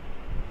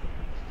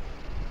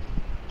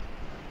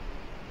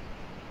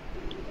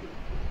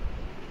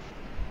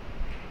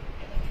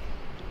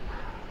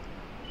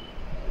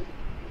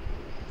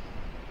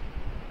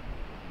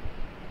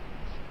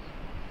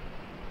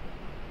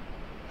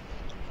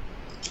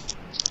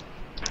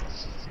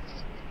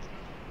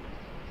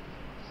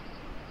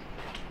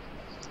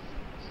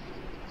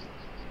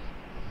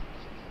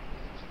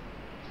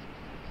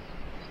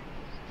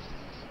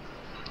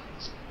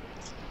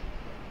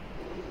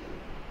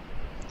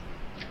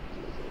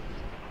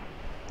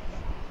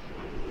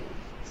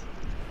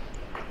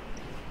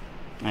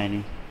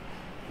 عيني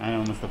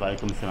ومصطفى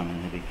عليكم السلام يا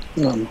نبي.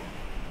 نعم.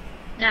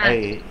 نعم.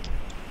 أي.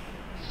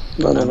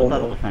 لا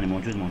الطابق الثاني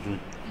موجود.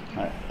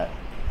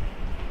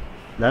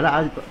 لا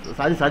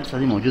عادي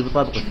صعدي موجود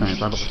الطابق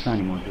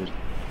الثاني موجود.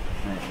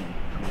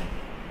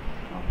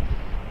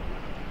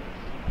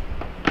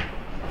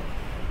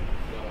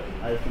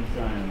 عليكم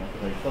السلام يا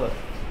مصطفى. خلاص.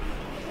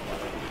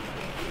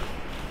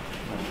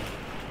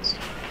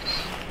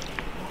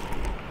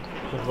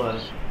 شو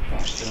اخبارك؟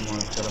 السلام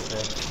عليكم.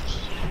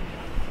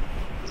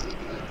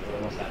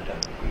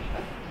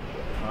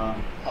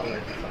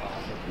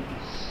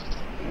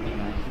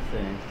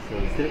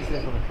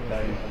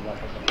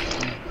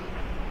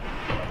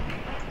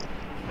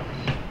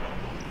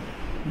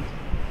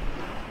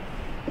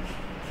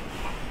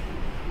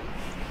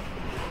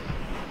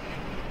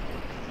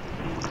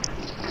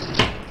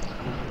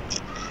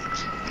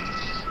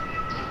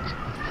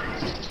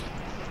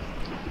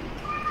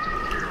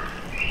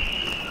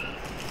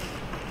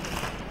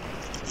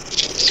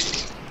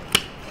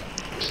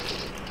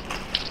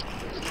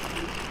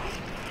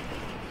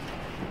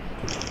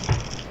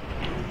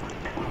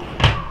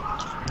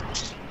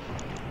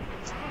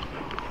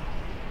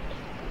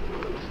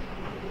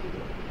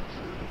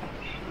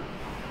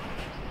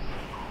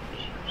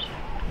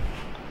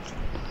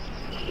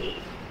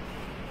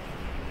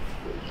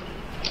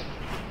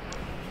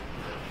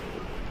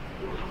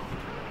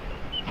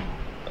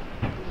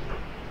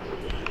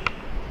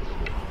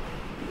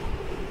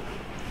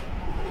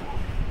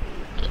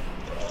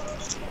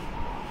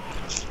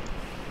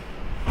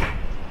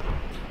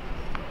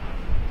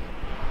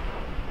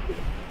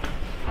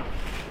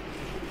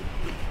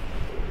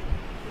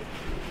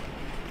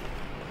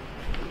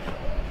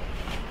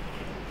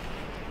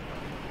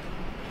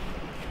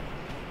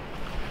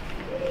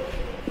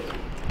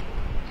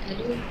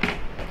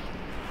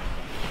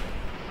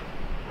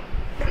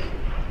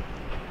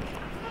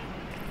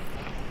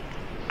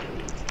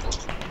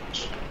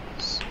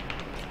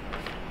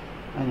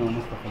 أيوة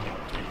مصطفى.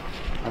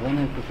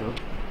 أعطينا الكتب.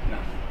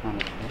 نعم.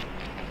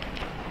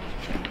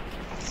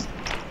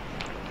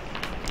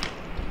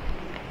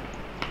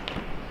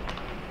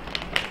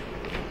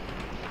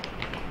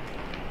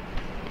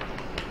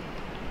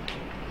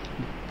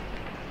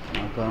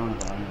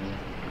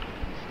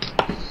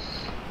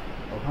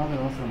 وهذا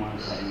الوصل مع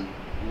الخائن.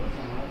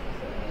 الوصل مع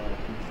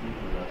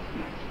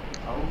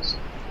أو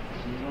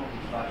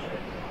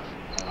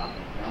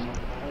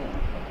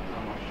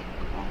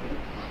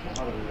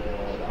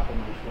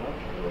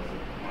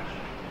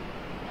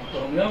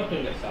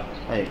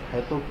اي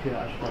حيطوك 10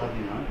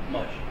 دينار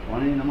ماشي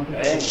وانا هنا ما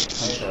تدفع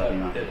 5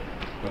 دينار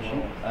ماشي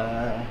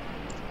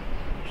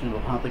شنو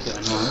راح نعطيك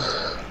العنوان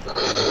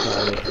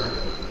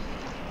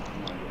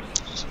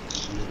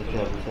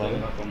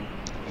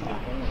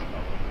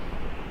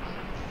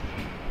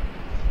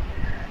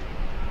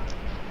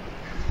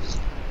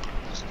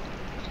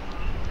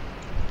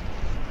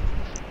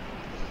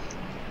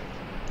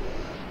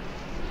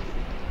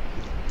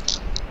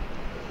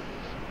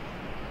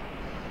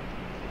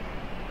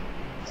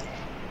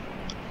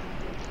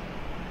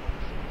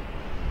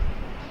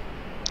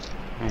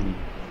هاني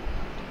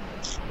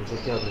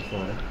الزكاة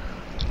برسالة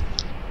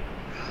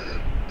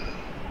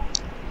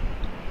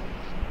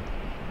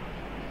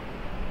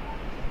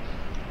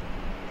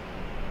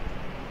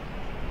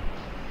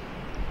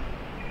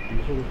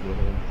شو قلت له؟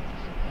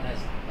 انا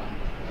اسف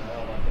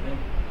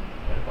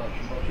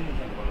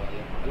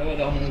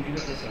لا هم موجودين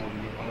لسه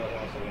موجودين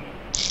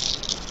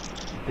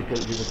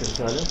جبت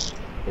رسالة؟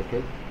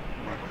 تأكد؟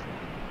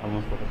 أو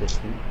مصطفى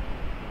تسليم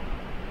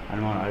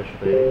عنوان علي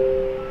الشطيري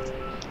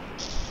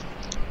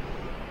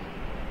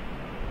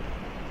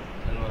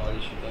عنوان علي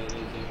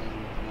الشطيري زي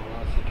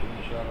مراسي كل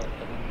إشارة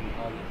قدم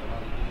هذه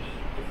كمان الجيش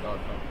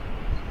كثافة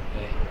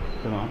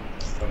تمام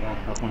تمام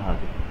أكون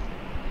هذه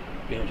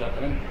فيها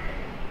مشاكل؟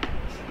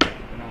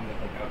 نعم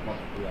لقد ما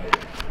تقول عليه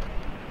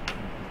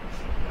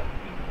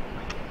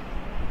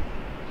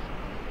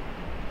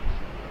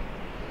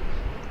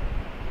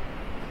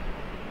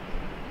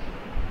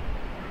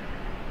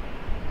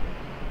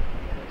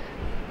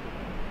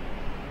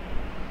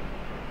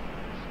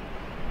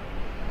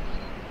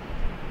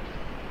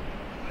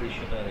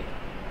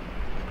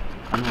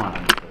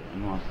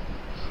أنواع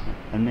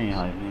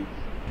النية هاي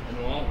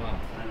أنواع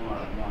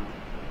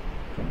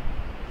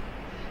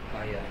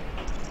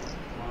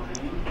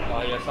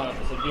هاي صار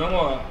اتصل بيهم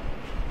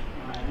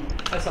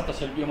هسه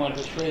اتصل بيهم انا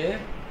شويه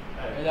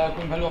اذا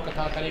اكون بهالوقت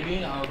هذا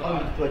قريبين او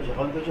تتوجه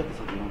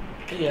اتصل بيهم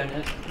اي يعني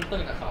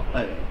نطلق اخاف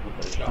اي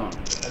تمام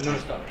انه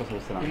استاذ اتصل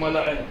بالسلامة فيما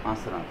لا علم مع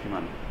السلامة في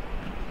مان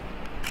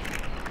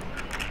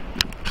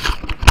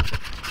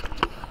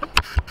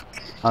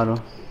الو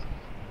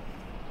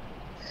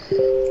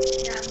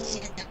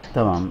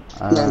تمام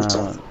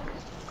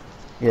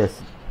يس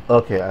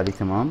اوكي علي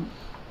تمام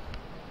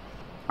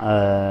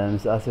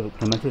مس اسف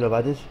كملتي لو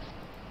بعدش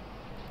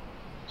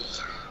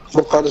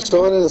بقى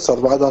الاسطوري اللي صار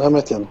بعد انا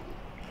همتين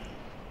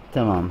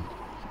تمام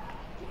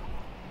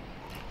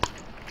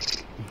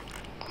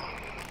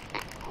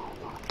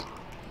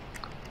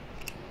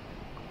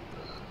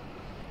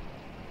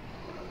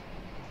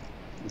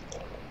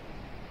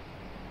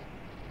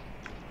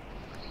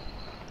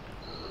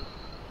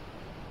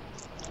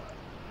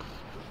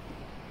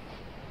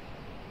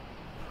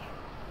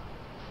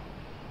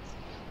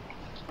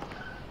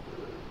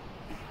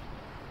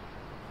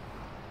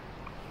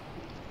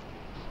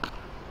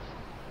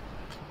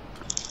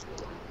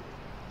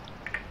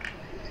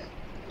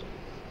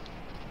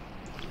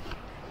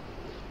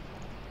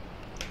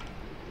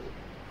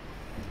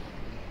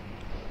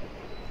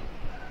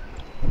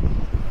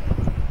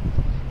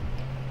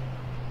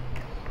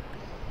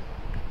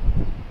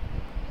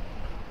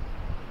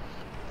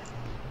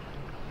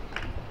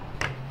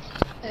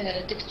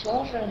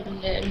دكتور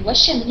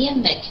الوشة من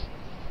يمك.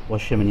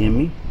 وشة من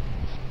يمي؟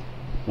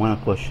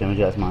 وينك وشة؟ ما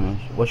جاي اسمعني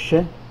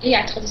وشة؟ اي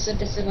اعتقد يصير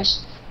بس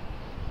الوشة.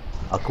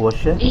 اكو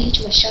وشة؟ اي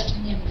هيك وشات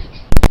من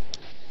يمك.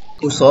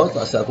 وصوت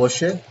هسه اكو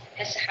وشة؟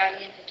 هسه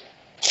حاليا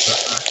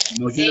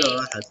موجودة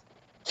ولا راحت؟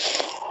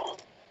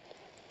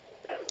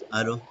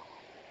 الو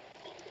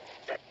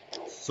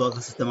الصوت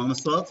هسه تمام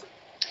الصوت؟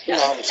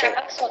 لا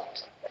تعبك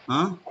صوت.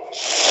 ها؟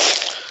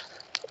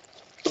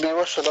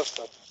 بيوشى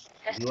الاكثر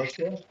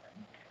بوشة؟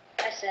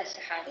 هسه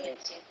حاليا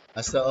زين.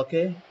 هسه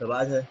اوكي؟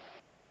 بعدها؟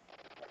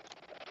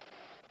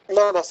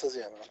 لا هسه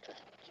زين اوكي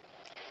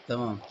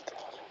تمام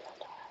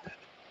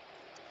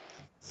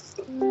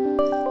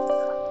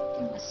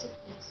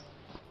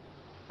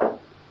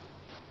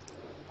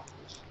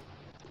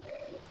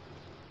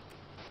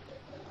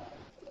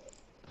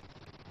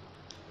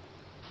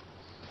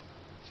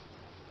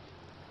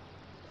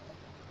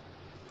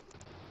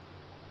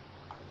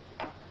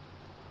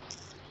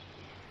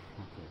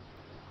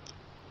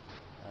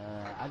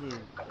علي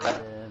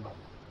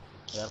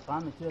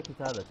الارقام مكتوبة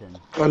كتابة.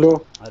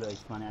 الو الو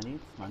تسمعني علي؟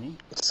 تسمعني؟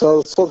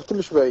 الصوت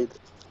كلش بعيد.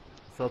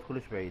 الصوت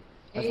كلش بعيد.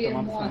 هسه إيه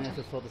تمام مواضح. تسمعني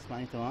هسه الصوت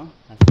تسمعني تمام؟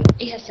 هسه؟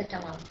 اي هسه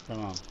تمام.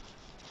 تمام.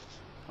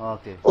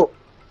 اوكي.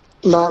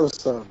 نعم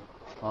استاذ.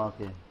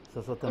 اوكي. هسه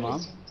الصوت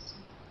تمام؟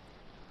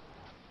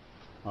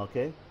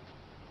 اوكي.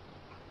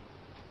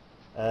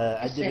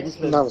 عندي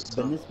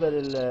بالنسبة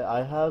لل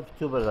I have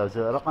two brothers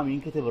رقم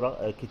ينكتب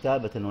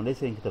كتابة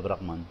وليس ينكتب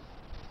رقما.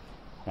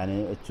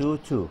 يعني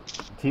 2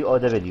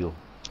 TOW.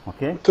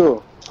 Okay?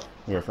 2.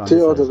 Yes, on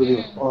TOW. this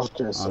way.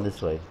 Okay. On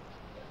this way.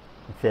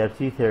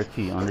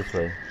 30 on this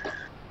way.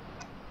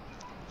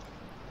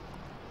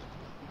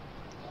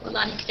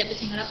 والله انا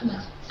كتبت هنا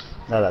رقمه.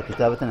 لا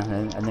كتابة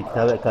احنا عندنا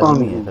كتابة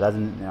أكاديمية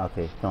فلازم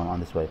okay تمام on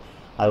this way.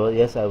 I will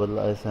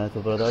listen to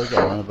brothers.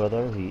 I want a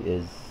brother. He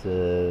is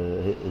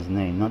his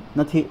name,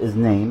 not his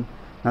name,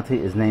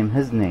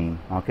 his name.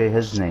 Okay,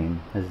 his name.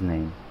 His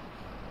name.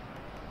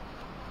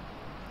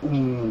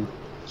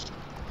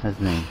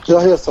 شو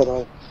هي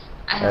الصراحة؟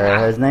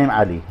 His name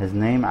Ali. His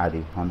name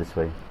Ali. On this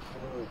way.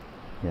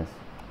 Yes.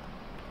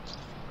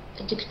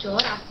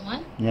 دكتور عفوا.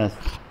 Yes.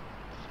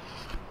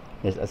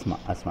 Yes اسمع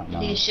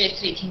نعم. ليش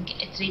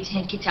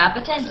تريدهن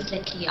كتابة انزل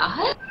لك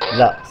اياها؟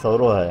 لا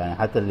صوروها يعني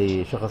حتى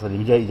اللي شخص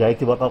اللي جاي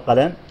يكتب ورقة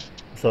وقلم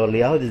يصور لي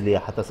اياها ودز لي اياها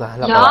حتى صح.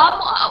 لا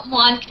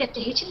مو انا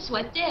كتبته هيك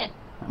مسودة.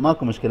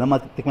 ماكو مشكلة لما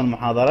تكمل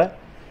المحاضرة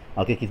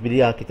اوكي كتبي لي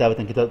اياها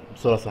كتابة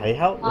بصورة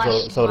صحيحة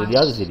وصور لي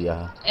اياها ودز لي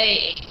اياها.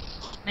 اي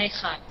ما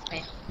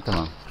يخالف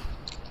تمام.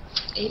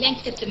 اي لين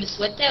كتبت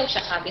مسودة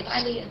وشخابيط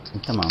علي.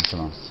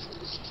 تمام.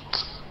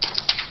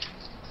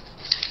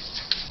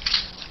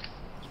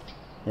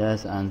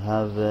 Yes, and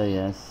have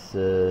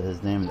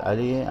his name is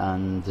Ali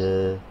and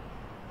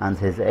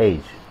his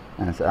age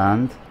and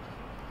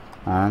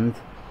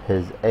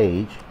his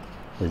age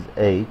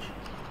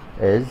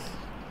is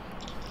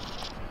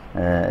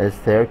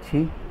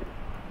 30.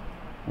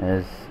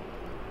 His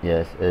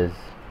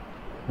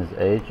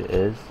age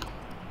is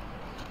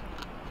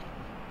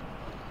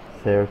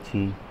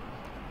 30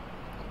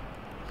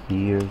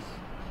 years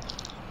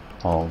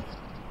old.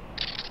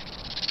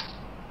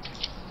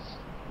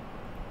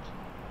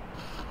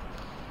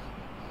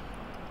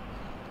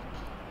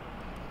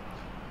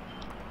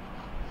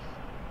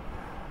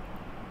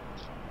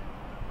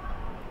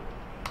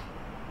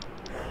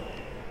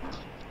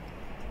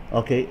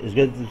 Okay, it's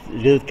good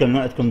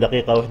تكملون عندكم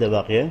دقيقة واحدة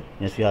باقية.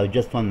 Yes, you have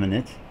just 1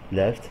 minute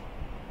left.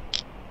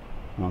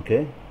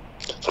 Okay.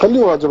 خلي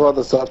واجب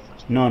هذا صار.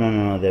 No,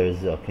 there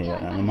is okay.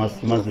 You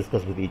must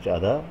discuss with each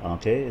other.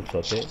 Okay, it's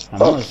okay. I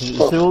know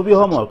it will be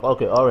homework.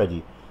 Okay,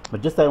 already.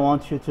 But just I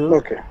want you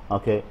to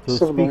to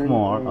speak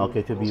more.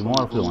 Okay, to be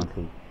more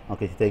fluently.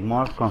 Okay, to take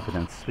more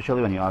confidence,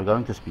 especially when you are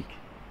going to speak.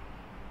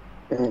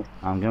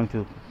 I'm going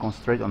to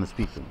concentrate on the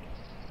speaking.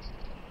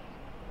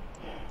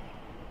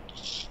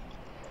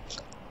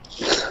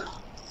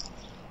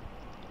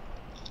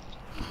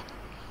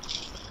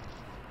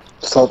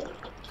 صاد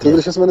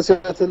تدري شو اسمه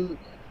نسيت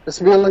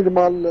السبيلنج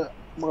مال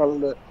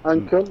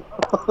انكل.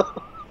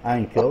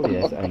 Ankle,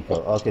 yes,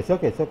 ankle. Okay, it's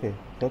okay.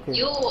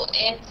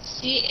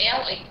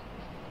 UNCLE.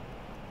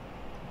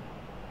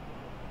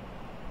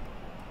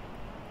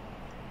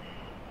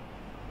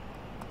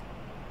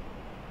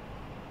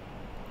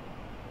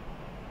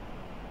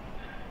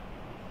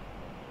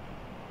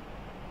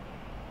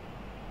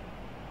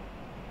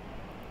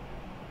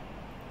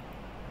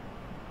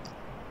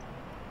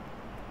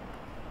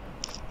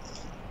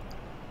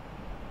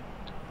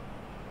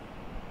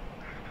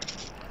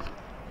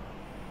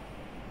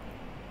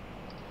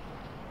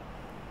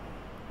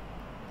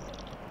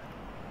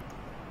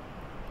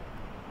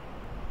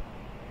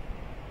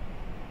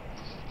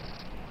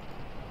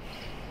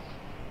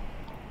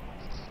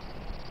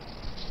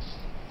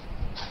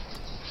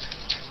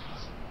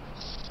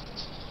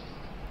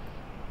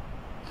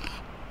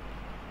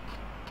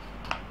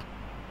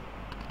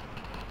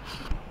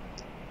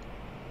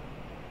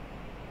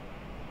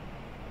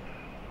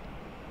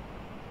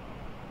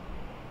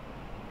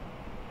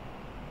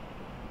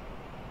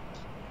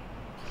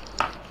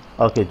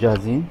 اوكي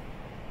جاهزين؟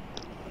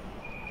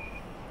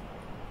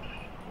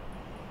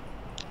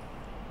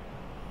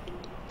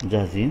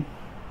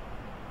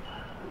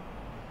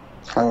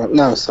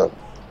 نعم استاذ.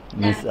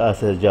 مس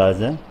آسيا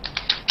جاهزة؟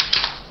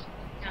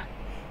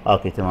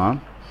 اوكي تمام.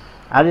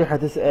 علي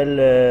حتسأل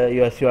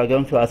yes you are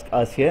going to ask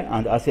Asia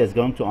and Asia is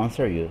going to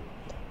answer you.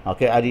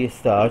 Okay, Ali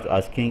start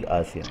asking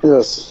Asia.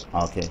 Yes.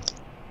 Okay.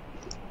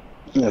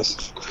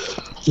 Yes.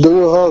 Do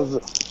you have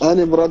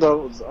any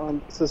brothers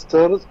and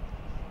sisters?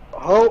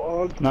 How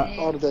old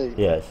are they?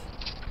 Yes.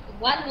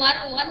 One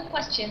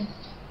question.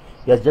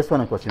 Yes, just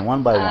one question,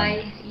 one by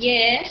one.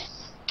 Yes,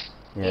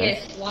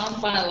 one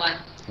by one.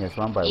 Yes,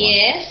 one by one.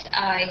 Yes,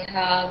 I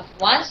have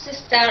one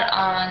sister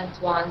and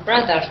one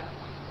brother.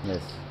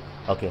 Yes.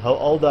 Okay, how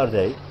old are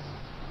they?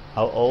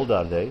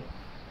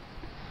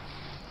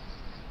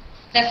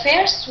 The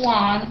first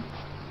one,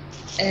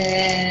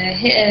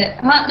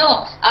 no,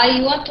 I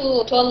want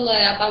to tell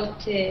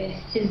about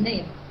his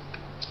name.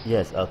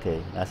 Yes,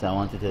 okay. That's I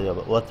want to tell you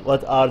about.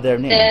 What are their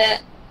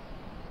names?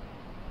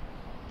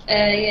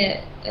 The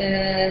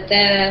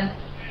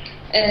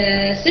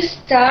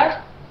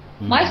sister,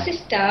 my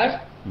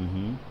sister.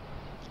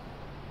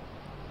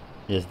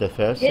 Yes, the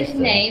first his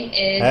sister. Name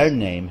is. Her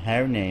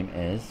name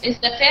is. Is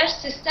the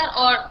first sister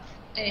or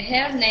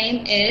her name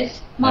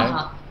is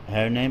Maha.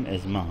 Her name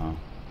is Maha.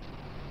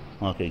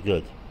 Okay,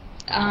 good.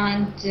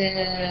 And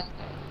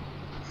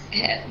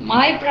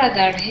my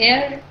brother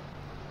here.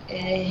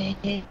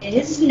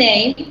 His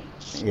name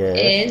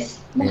is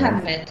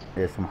Muhammad.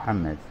 Yes,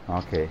 Muhammad.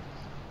 Okay.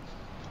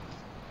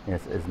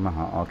 Yes, is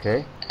Maha.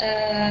 Okay.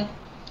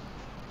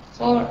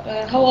 For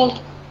how old?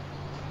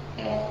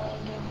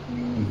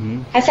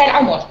 Hassan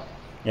Umar.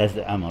 Yes,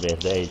 the Amr. Yes,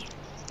 the age.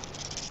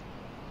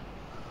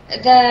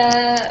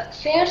 The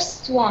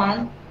first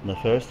one. The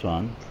first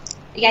one.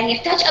 يعني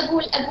يحتاج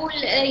أقول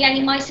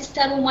يعني my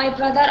sister or my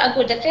brother.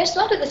 أقول the first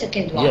one or the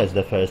second one? Yes,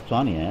 the first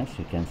one. Yes,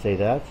 you can say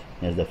that.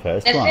 Yes, the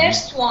first one. The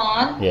first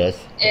one. Yes.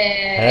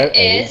 Her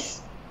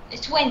is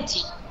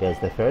 20. Yes,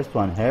 the first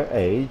one. Her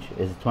age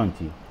is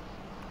 20.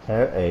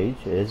 Her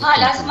age is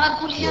 20. لازم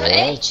أقول her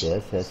age.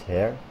 Yes,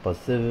 her.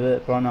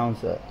 Possessive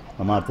pronouns.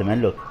 ماما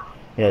تملك.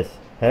 Yes,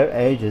 her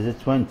age is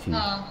 20.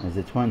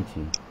 Is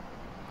 20.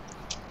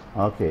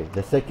 Okay,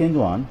 the second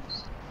one.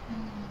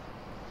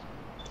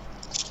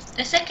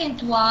 The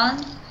second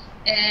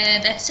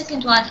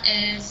one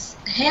is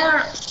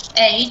her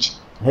age.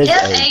 His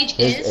her age.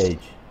 is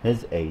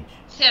His age.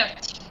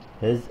 30.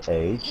 His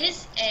age.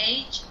 His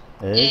age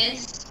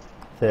is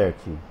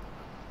 30.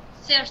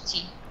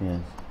 30. Yes.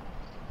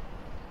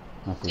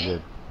 Okay,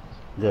 good.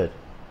 Good.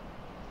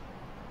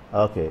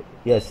 Okay.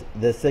 Yes,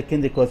 the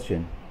second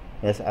question.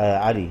 Yes,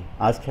 Ali,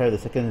 ask her the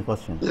second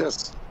question.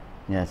 Yes.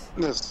 Yes.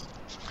 Yes.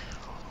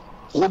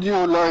 Would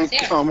you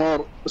like a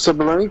more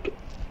sibling?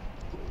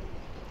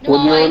 No,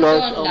 Would you I like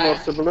don't a like. more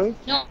sibling?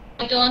 No,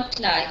 I don't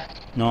like.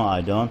 No,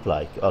 I don't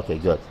like. Okay,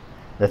 good.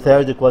 The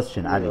third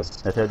question, Ali.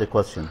 Yes. The third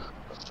question.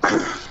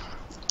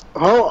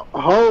 How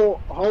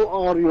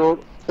are your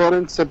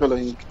parent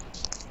siblings?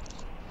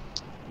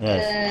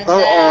 Yes. How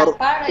are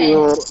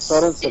your parents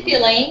parent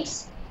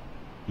siblings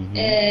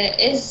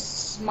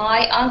is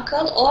my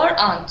uncle or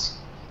aunt.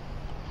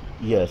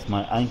 Yes,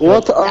 my uncle.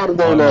 What are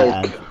they or my like?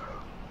 aunt.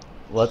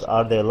 What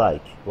are they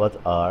like? What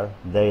are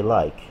they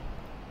like?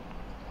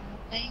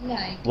 I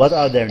like. What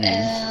are their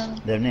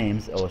names? Their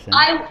names, Ocean.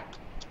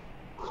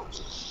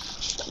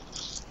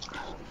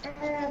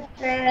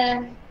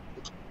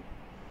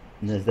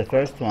 There's the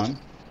first one.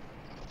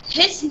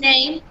 His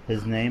name.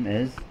 His name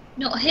is.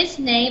 No, his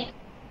name.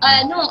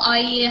 No,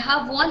 I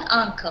have one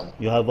uncle.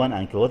 You have one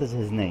uncle. What is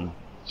his name?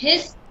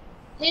 His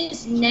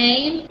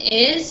name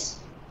is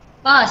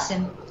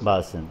Basim.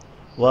 Basim.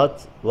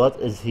 What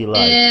is he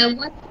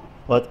like?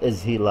 What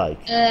is he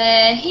like?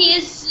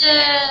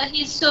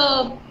 He's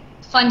so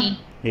funny.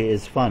 He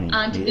is funny.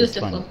 And he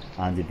beautiful. Is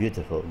funny and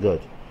beautiful.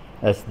 Good.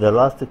 That's the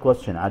last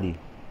question, Ali.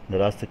 The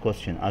last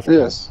question. Ask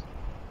Yes. her.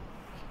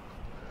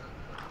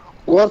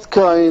 What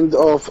kind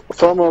of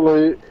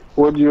family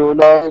would you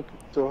like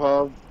to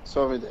have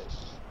someday?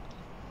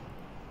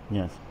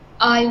 Yes.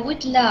 I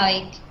would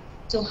like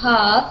to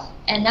have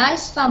a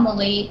nice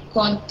family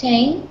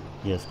contain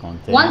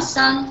one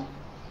son,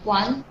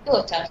 one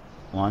daughter.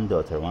 One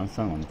daughter, one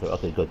son, one daughter.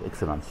 Okay, good.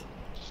 Excellent.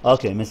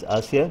 Okay, Miss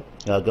Asia,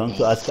 you are going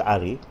to ask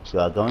Ali. You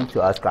are going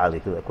to ask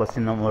Ali.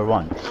 Question number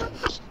 1.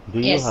 Do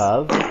you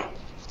have...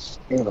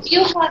 Do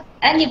you have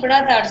any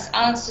brothers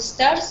and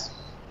sisters?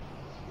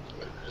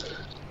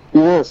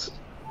 Yes,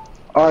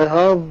 I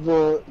have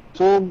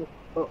 2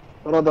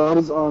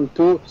 brothers and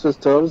 2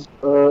 sisters.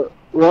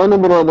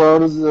 One brother,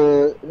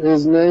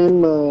 his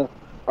name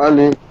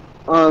Ali,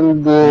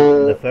 and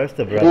the first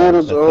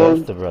brother. The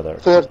first brother.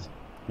 First.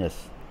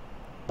 Yes.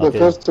 The Okay.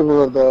 first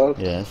brother.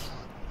 Yes.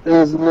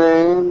 His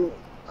name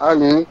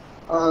Ali,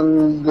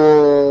 and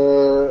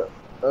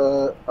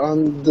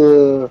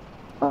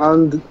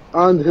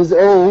his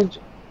age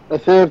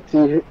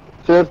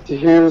 30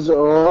 years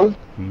old.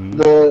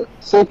 The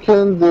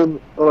second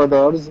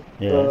brothers.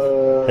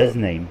 Yes. His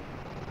name.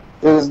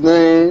 His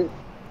name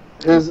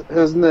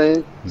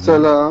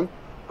Salam,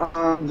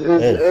 and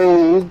his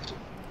age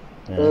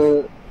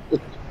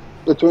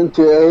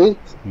 28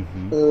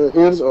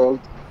 years old.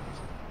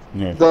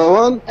 Yes. The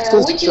one sister,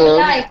 Would you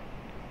like?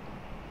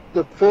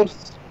 the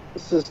first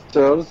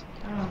sisters,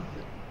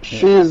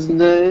 she's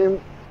named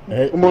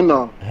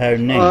Mona. Her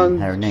name. And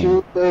Her name.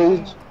 she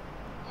age,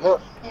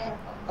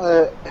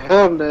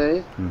 her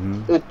name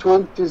is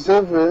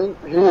 27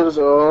 years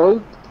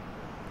old.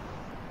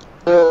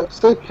 The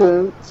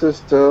second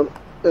sister,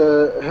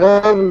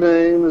 her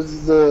name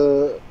is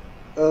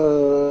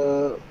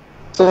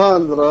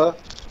Sandra,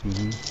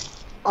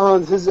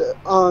 and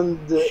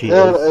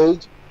her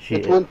age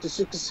is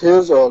 26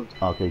 years old.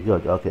 Okay,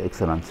 good. Okay,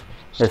 excellent.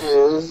 Yes.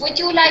 Would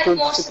you like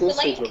more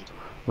siblings?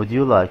 Would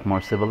you like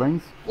more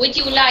siblings? Would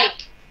you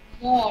like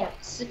more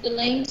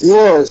siblings?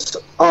 Yes,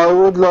 I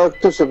would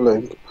like 2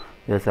 siblings.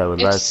 Yes, I would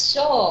If like.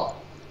 so,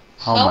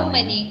 how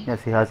many?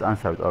 Yes, he has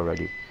answered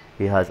already.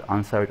 He has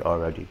answered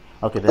already.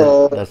 Okay,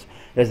 that's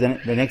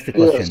the next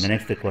question. Yes. The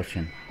next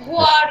question. Who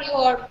are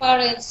your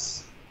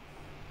parents?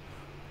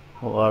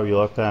 Who are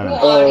your Who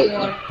parents? are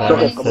your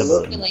Parents, parents'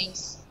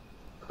 siblings.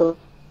 siblings?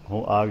 Who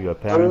are your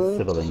parents'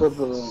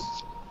 siblings?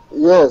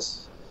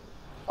 Yes,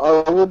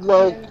 I would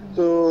like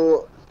to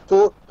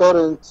 2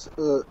 parents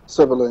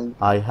siblings.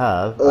 I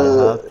have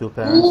 2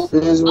 parents.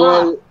 It is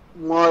siblings.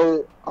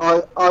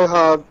 I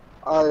have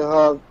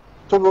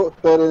 2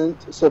 parent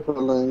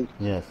siblings.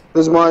 Yes.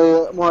 This is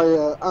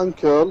my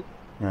uncle.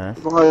 Yes.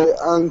 My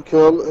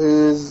uncle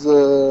is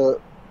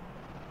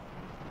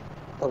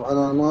طبعا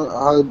انا ما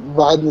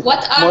بعدني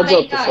What are ما they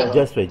جاوبت like? السؤال.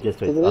 Just wait.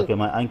 تدري؟ Okay,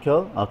 my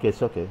uncle. Okay,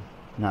 it's okay.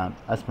 نعم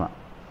اسمع.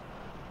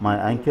 My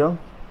uncle.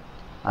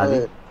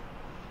 Ali.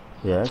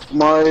 Yes.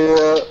 My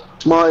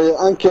My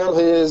uncle,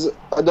 he is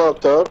a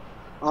doctor,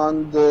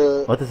 and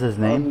what is his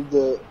name?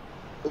 And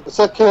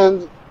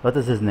second, what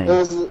is his name?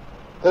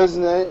 His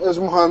name is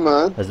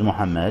Muhammad.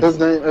 Muhammad. His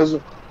name is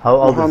How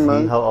old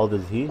Muhammad. is he? How old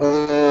is he?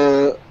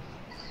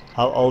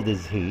 How old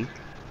is he?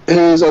 He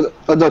is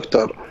a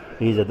doctor.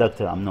 He is a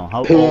doctor. No.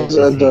 How He old is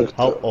is a he? doctor.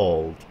 How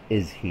old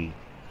is he?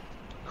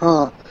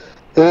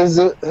 His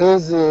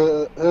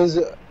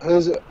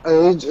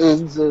age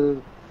is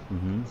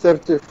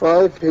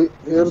 35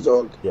 years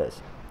old.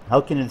 Yes. How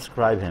can you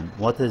describe him?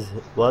 What is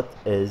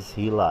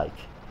he like?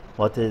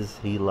 What is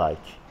he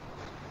like?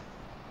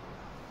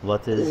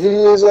 What is He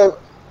is a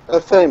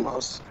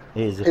famous.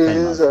 He is a He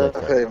famous is a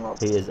doctor. famous.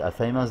 He is a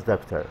famous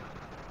doctor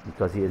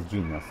because he is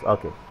genius.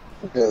 Okay.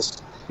 Yes.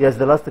 Yes,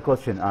 the last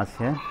question asked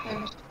here.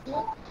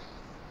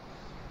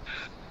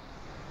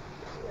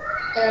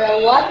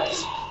 What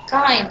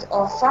kind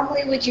of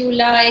family would you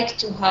like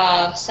to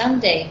have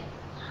someday?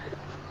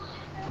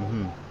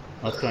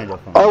 What kind of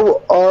family?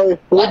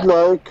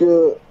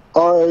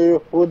 I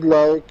would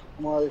like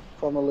my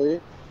family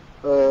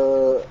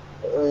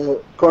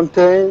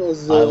contain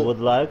is I would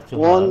like to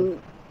one.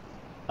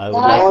 I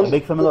would like a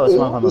big family or a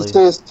small family?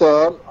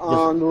 Sister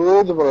and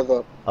with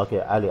brother. Okay,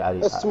 Ali.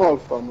 A small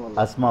family.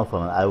 A small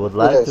family. I would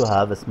like to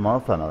have a small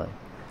family.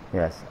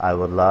 Yes, I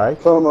would like.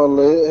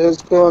 Family is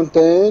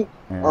contain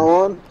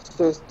one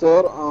sister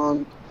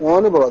and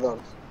one brother.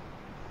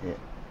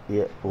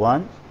 Yeah,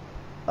 one.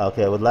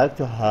 Okay, I would like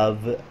to have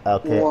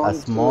a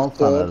small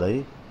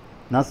family,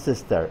 not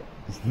sister.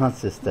 It's not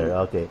sister.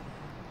 Okay.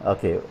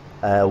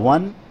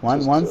 One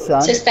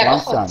son, Sister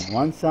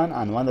one son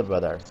and one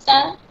brother.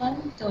 Son,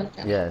 one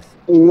daughter. Yes.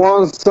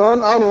 One son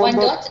and One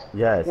daughter.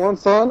 Yes. One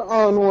son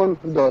and one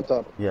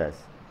daughter. Yes.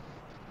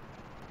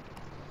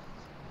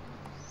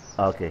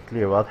 Okay,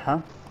 clear. واضحة.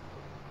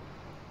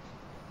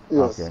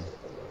 Yes. Okay.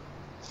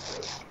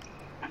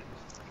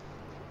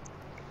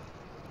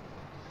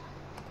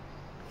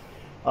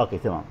 اوكي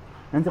تمام.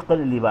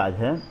 ننتقل اللي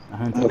بعدها.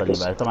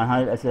 طبعا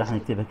هاي الاسئله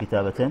حنكتبها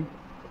كتابه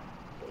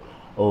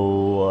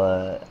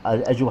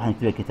والاجوبه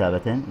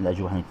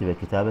حنكتبها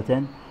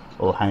كتابه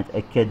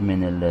وحنتاكد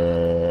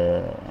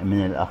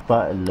من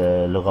الاخطاء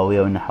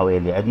اللغويه والنحويه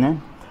اللي عندنا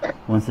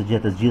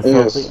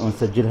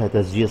ونسجلها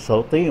تسجيل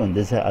صوتي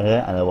وندزها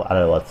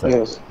على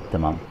الواتساب.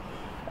 تمام.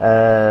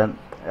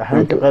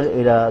 حننتقل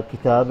الى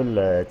كتاب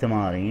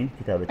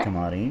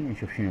التمارين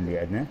نشوف شنو اللي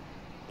عندنا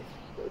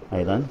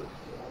ايضا.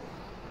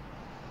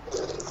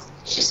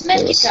 شو اسم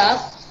الكتاب؟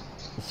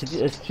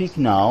 Speak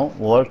now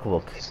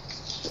workbook.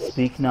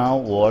 Speak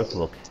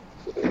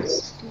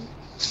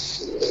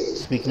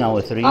now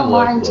 3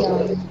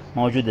 workbook.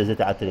 موجود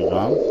نزلته على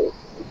التليجرام.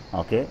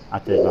 اوكي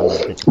على التليجرام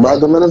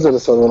بعد ما نزل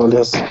الصور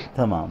اللي هسه.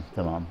 تمام.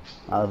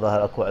 على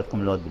ظاهر اكو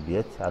عندكم لود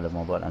بالبيت على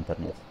موضوع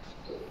الانترنت.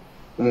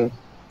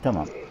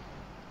 تمام.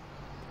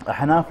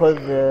 حناخذ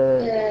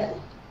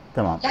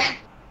تمام.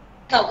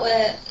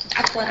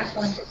 عفوا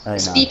نعم.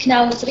 Speak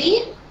now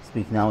 3.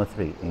 Speak now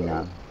 3 اي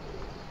نعم.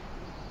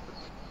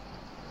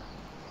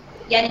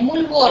 يعني مو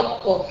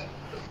الورك بوك.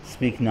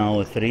 Speak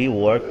now 3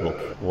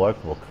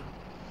 workbook.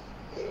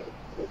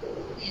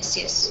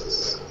 Yes.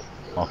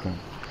 اوكي.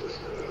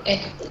 ايه.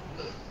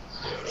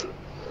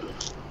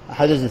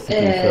 حدث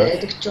السكرين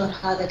شوت. دكتور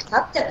هذا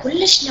كتابته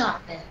كلش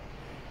ناعمة.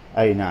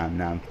 اي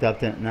نعم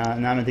كتابته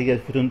نعمة.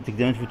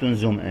 تقدرون تفوتون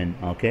زوم ان.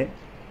 اوكي.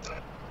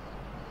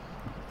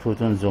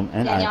 تفوتون زوم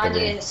ان. يعني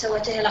عادي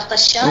سويت لها لقطة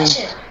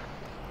الشاشة.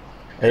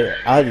 اي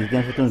عادي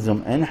تقدرون تفوتون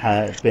زوم ان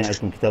حتبين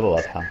عندكم كتابة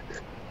واضحة.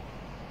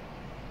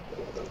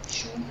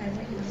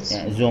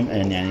 يعني زوم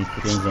ان يعني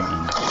تفوتون زوم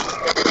ان.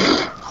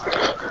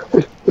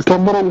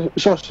 تكبر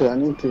الشاشة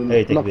يعني انت.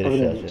 اي تكبير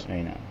الشاشة.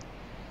 اي نعم.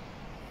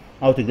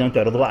 او تقدرون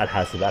تعرضوها على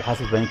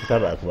الحاسب تبين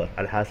كتابة اكبر.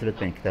 على الحاسب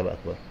تبين كتابة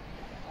اكبر.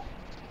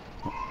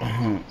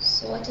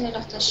 سويت لها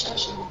لقطة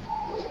الشاشة.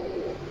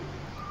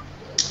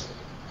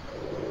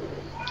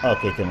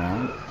 اوكي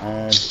تمام.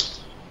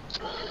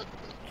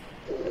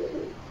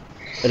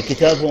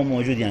 الكتاب هو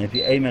موجود يعني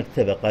في اي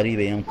مكتبة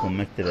قريبة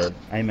يمكن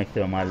اي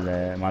مكتبة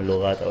مال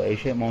لغات او اي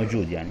شيء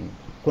موجود يعني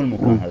كل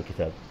مكان هذا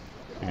الكتاب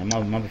يعني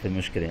ما في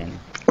مشكلة يعني.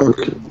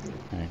 اوكي.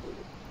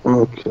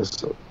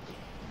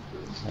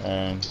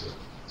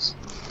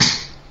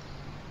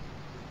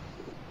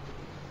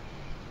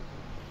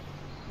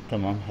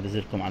 تمام.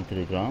 حنزلكم على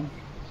التليجرام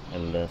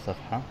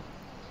الصفحة.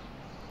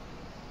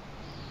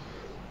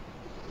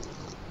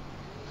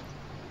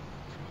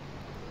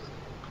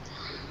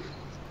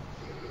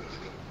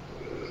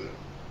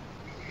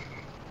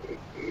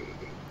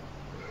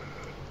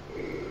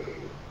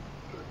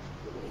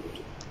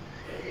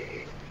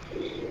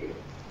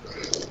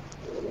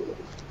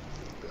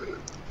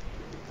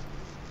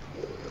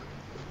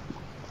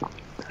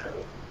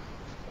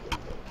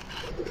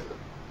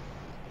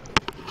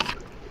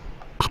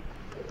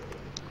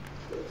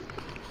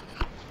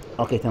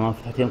 اوكي تمام.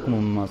 فتحت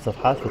يمكم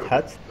صفحات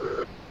فتحت؟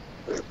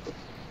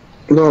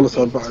 لا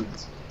لسه بعد.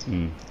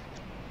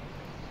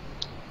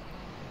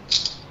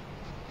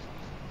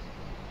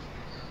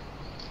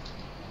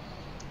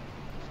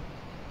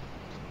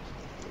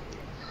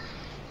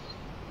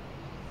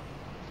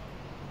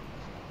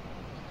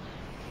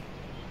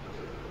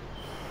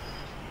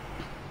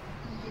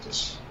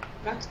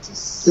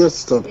 practice. Yes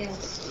أستاذ.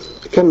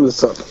 كمل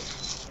أستاذ.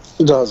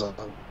 جاهزة.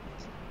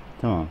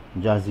 تمام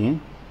جاهزين؟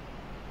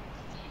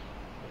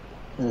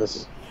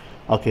 Yes.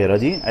 Okay,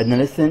 ready?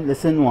 عندنا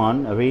lesson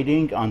 1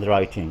 reading and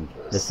writing.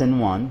 lesson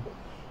 1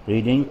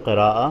 reading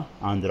قراءة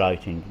and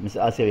writing. Miss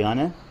آسيا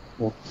ويانا؟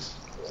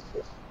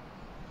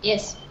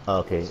 Yes.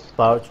 Okay,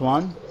 part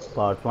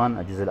 1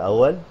 الجزء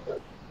الأول.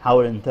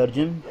 حاول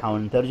نترجم أو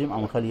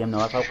نخلي يمنا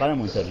ورقة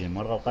وقلم ونترجم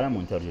ورقة وقلم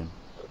ونترجم.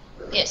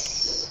 Yes.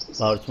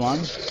 Part 1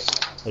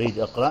 read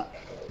اقرأ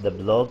the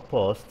blog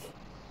post.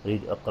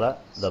 read اقرأ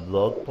the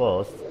blog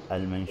post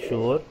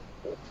المنشور.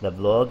 the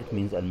blog it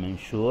means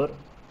المنشور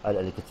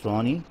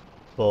الإلكتروني.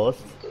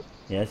 post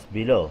yes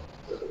below.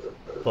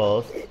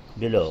 post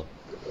below.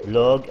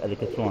 blog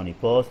الإلكتروني.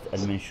 post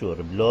المنشور.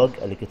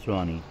 blog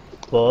الإلكتروني.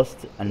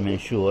 post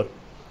المنشور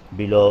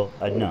below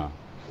أدناه.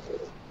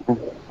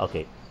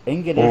 okay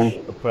English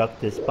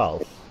practice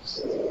pulse.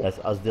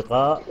 yes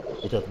أصدقاء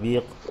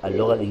لتطبيق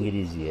اللغة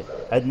الإنجليزية.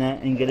 عندنا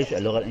English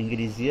اللغة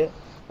الإنجليزية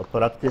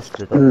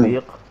practice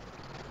لتطبيق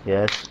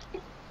yes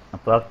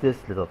practice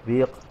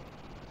لتطبيق.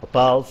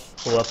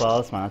 pulse هو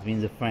pulse معناته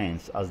means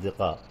friends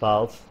أصدقاء.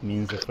 pulse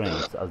means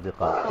friends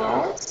أصدقاء.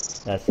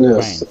 yes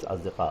friends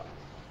أصدقاء.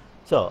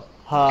 so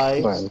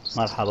hi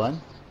مرحبا.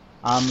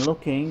 I'm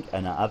looking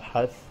أنا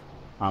أبحث.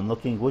 I'm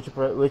looking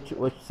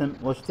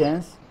which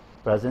tense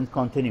present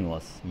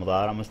continuous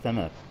مضارع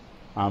مستمر.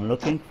 I'm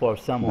looking for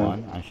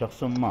someone عن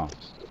شخص ما.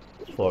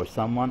 for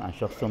someone عن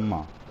شخص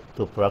ما.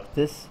 to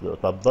practice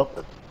لأطبق.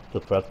 to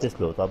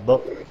practice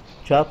لأطبق.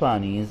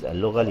 Japanese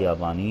اللغة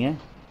اليابانية.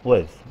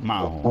 with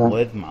معه.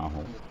 with معه.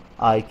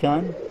 I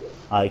can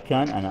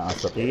أنا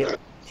أستطيع.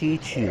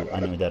 teach you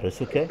أنا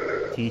أدرسك.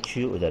 teach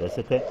you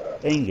أدرسك.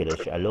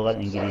 English اللغة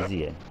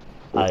الإنجليزية.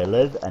 I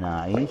live أنا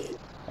أعيش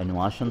in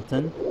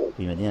Washington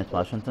في مدينة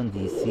واشنطن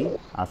دي سي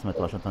عاصمة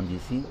واشنطن دي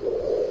سي.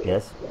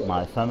 yes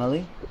my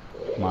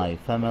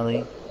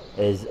family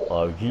is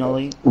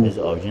originally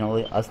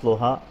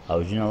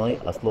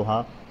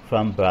أصلها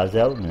from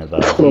Brazil من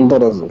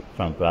البرازيل.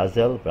 from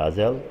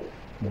Brazil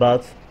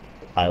but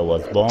I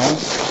was born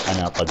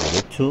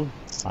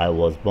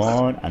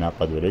أنا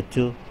قد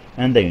ولدت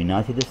in the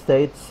United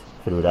States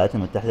في الولايات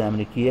المتحدة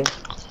الأمريكية.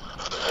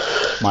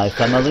 my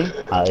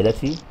family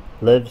عائلتي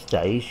lives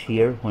تعيش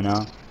here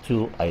هنا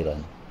too أيضا.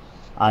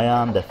 I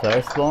am the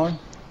firstborn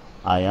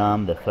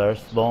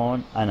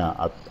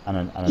أنا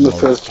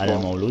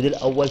المولود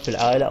الأول في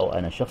العائلة أو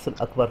أنا الشخص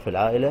الأكبر في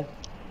العائلة.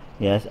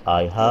 yes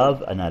I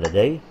have أنا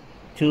لدي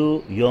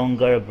two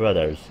younger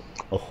brothers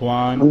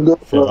أخوان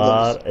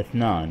صغار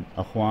اثنان.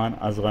 أخوان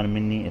أصغر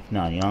مني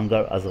اثنان.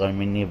 younger أصغر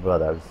مني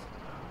brothers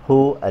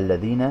who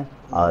الذين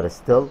are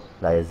still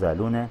لا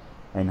يزالون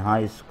in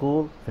high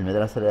school في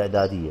المدرسة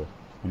الإعدادية.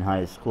 in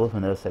high school في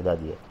المدرسة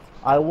الإعدادية.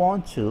 I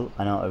want to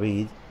أنا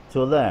أريد to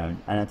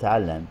learn أنا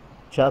أتعلم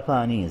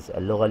Japanese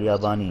اللغة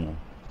اليابانية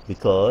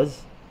because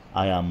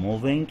I am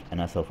moving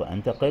أنا سوف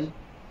أنتقل.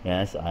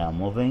 yes I am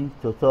moving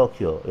to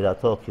Tokyo إلى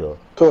طوكيو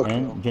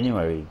in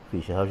January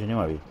في شهر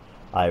جانيوري.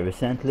 I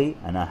recently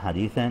أنا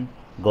حديثا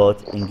got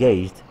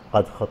engaged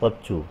قد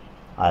خطبت.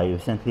 I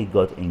recently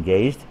got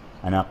engaged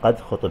أنا قد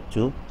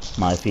خطبت.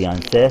 my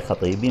fiancé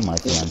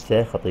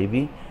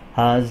خطيبي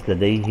has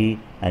لديه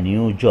a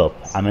new job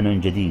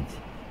عمل جديد.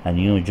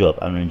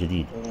 عمل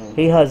جديد.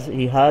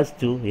 he has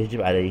to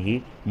يجب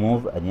عليه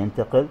move أن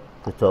ينتقل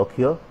to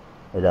Tokyo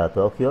إلى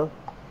طوكيو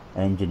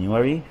in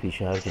January في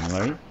شهر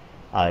جانيوري.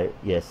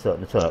 yes so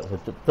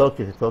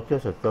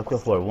Tokyo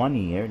for 1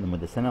 year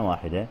لمدة سنة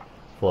واحدة.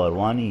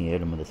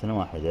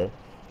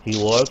 he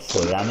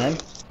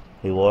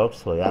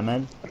works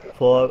ويعمل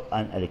for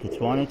an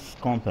electronics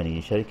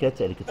company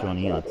شركة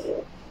إلكترونيات.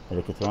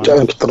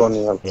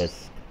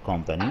 yes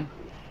company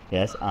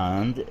yes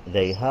and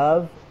they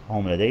have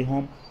هم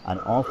لديهم an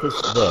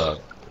office there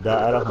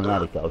دائرة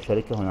هنالك أو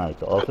شركة هنالك.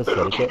 office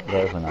شركة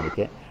دائرة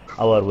هنالك.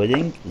 our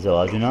wedding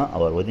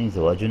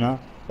زواجنا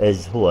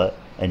is هو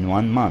in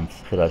 1 month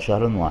خلال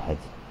شهر واحد.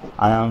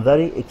 I am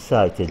very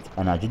excited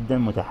أنا جدا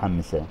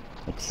متحمسة.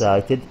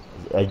 excited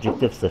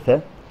adjective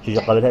صفة تجي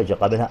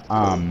قبلها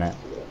am.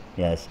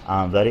 yes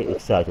I'm very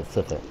excited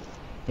صفة.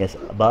 yes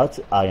but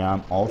I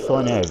am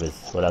also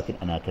nervous ولكن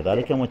أنا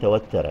كذلك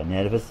متوترة.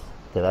 nervous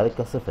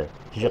كذلك صفة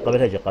تجي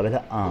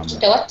قبلها am.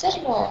 متوتر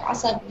لو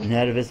عصبي.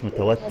 nervous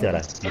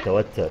متوتر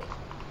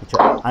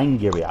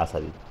angry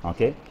عصبي.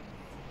 okay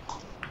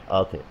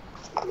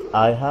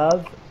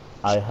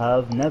I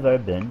have never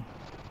been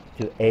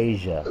to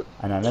Asia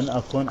أنا لن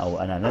أكون أو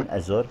أنا لن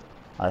أزور.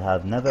 I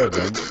have never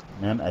been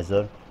لم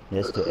أزور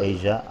yes to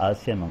Asia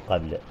آسيا من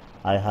قبل.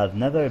 I have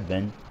never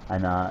been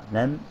أنا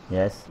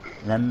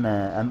لم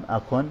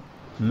أكن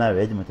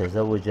married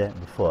متزوجة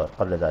before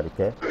قبل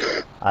ذلك.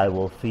 I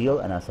will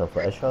feel أنا سوف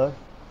أشعر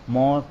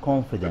more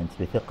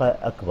confident بثقة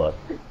أكبر.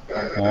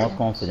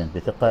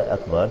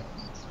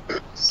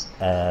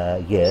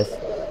 yes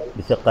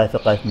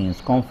بثقة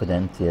means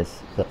confident yes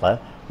ثقة.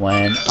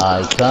 when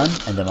I can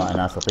عندما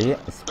أنا أستطيع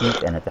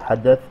speak أنا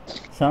أتحدث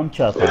some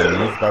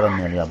Japanese بعض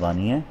من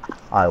اليابانية.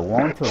 I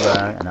want to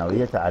learn أنا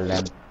أريد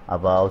أتعلم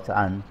about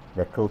عن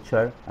the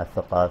culture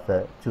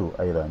الثقافة too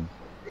أيضا.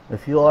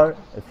 if you're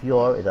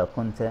إذا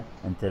كنت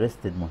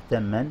interested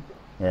مهتما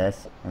yes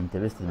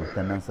interested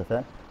مهتما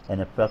صفة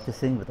in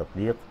practicing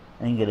بتطبيق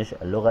English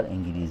اللغة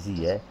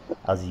الإنجليزية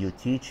as you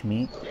teach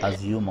me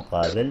as you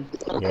مقابل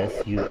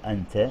yes you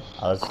أنت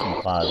as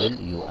مقابل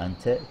you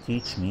أنت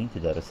teach me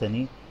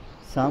تدرسني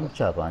some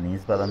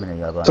Japanese بعض من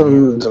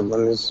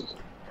اليابانية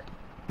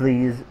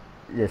please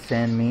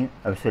send me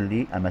أرسل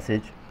لي a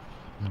message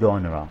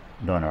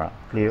Donora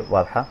clear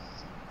واضحة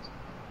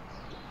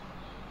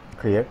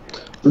clear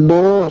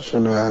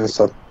شنو يعني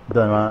صار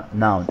Donora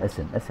noun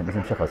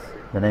اسم شخص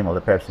the name of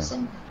the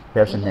person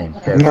name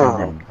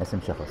اسم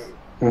شخص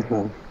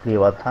clear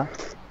واضحة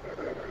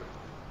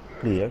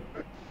clear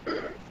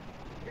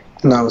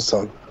نعم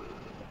أستاذ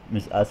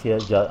Miss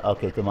Asia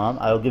okay تمام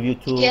I'll give you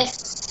two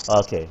Yes.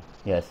 okay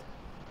yes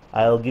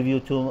I'll give you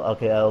two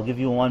okay I'll give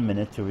you 1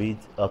 minute to read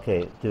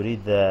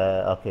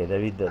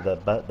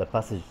the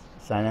passage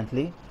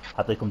silently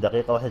حطيكم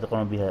دقيقة واحدة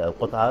تقرون بها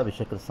القطعة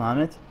بشكل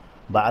صامت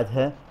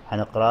بعدها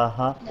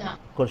حنقراها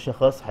كل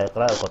شخص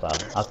حيقرأ القطعة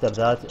after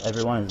that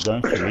everyone is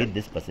going to read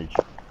this passage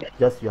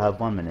just you have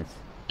 1 minute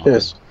okay.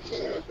 yes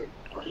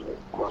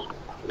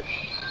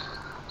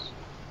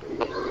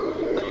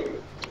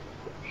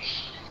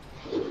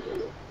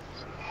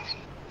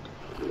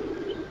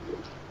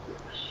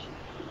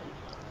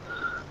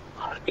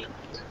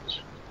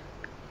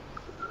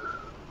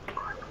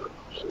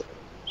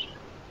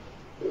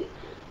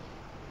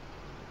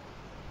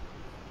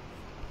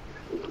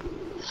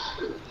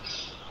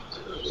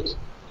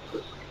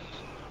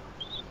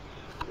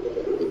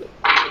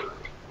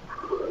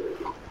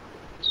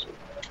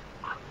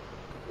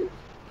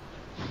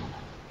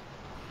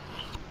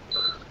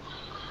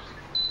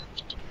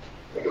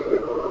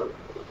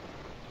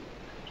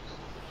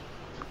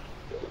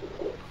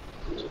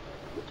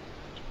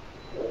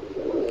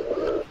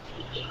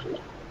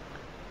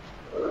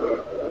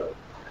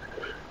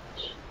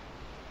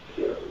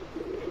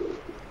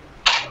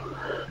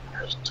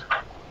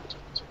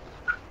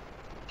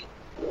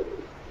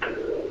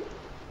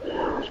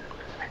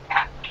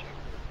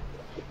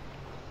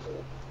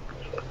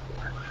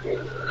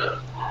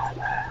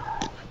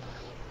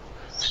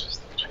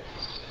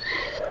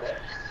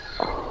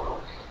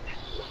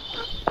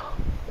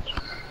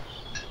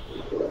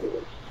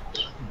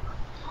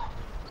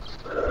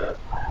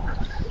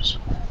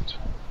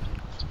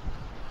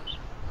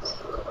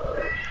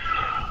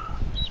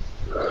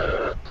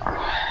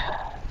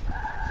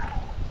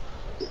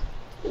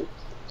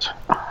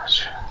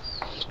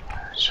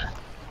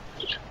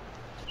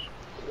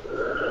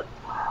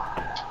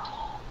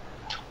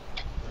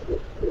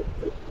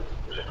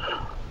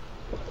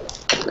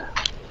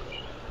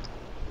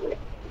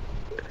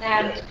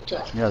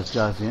Yes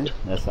جاهزين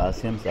Yes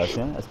آسيا Miss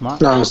آسيا اسمع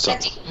نعم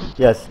أستاذ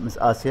Yes Miss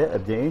آسيا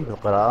ابدئي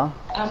بالقراءة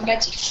I'm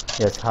ready.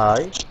 Yes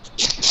hi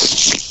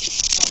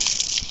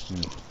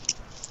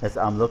Yes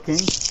I'm looking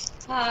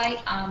Hi,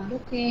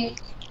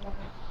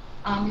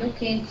 I'm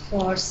looking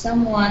for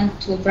someone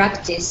to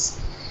practice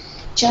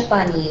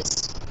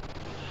Japanese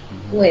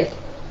with.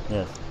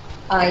 Yes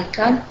I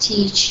can't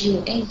teach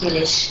you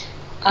English.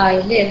 I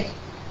live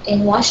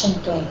in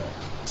Washington,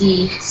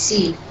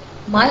 D.C.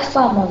 My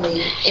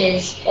family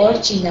is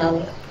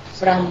original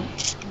from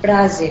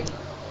Brazil,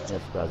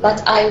 Yes Brazil but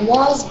I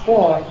was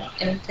born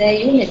in the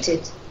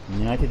United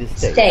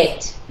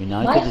States.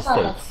 United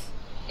States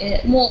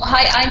مو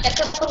هاي أنت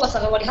كبر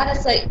وصغر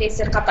هذا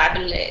بيصير قطع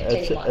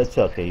بالكلمات. It's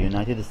okay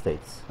United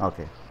States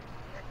okay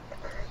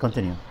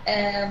continue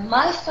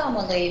My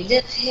family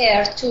live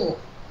here too.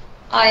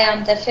 I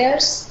am the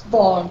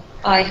firstborn.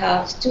 I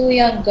have 2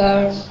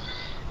 younger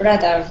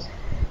brothers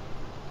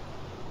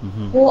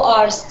who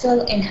are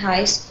still in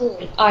high school.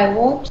 I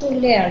want to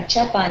learn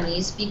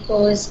Japanese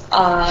because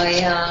I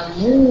am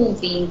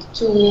moving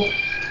to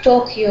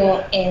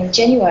Tokyo in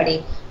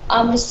January.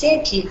 I'm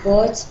recently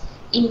got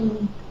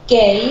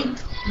engaged.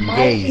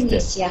 My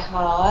Phoenicia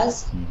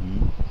has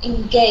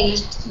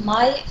engaged.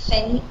 My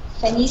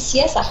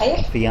Phoenicia صحيح?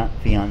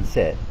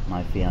 Fiancé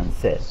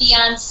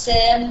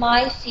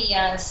my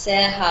fiancé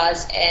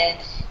has a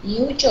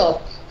new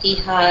job. He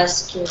has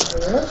to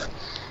move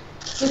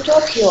to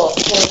Tokyo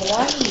for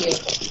 1 year.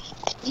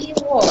 He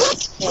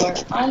works for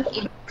an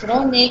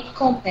electronic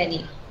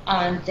company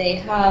and they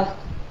have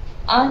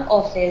an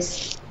office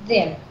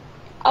there.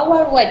 Our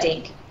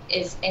wedding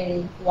is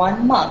in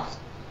 1 month.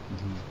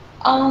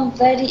 I'm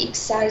very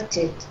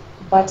excited,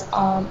 but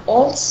I'm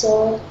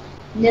also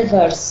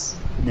nervous.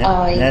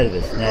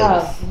 Nervous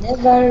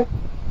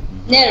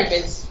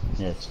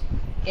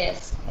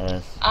Yes.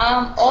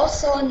 I'm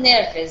also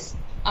nervous.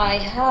 I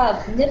have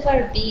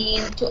never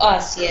been to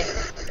Asia.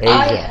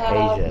 I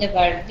have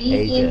never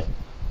been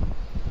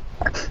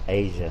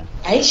Asia.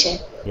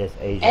 Yes,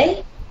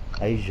 Asia.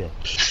 Asia.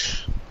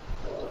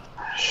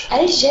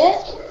 Asia?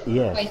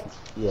 Yes. Wait.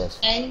 Yes.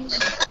 Asia.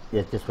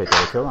 Yes, just wait a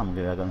little. I'm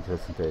going to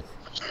listen to it.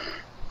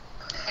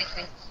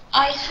 Wait.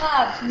 I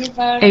have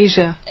never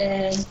Asia.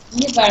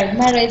 never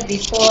married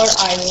before.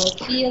 I will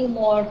feel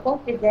more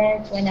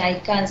confident when I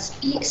can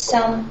speak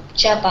some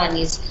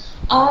Japanese.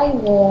 I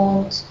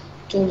want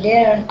to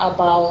learn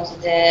about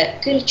the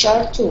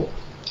culture too.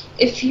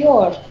 If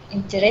you're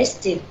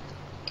interested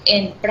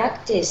in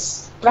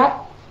Practicing.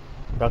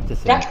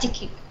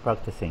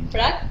 Practicing.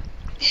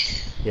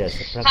 Yes,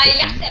 هاي practicing.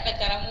 لحظة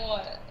ترى مو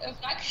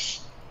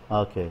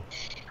Okay.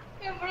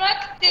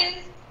 practicing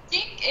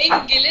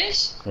English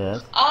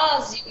Yes.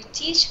 as you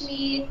teach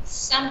me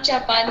some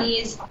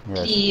Japanese.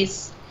 Yes.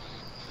 Please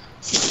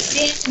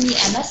send me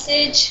a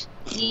message,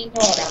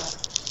 Dinora.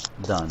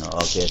 Done.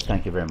 Okay.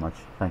 Thank you very much.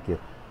 Thank you.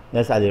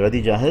 Yes, Ali.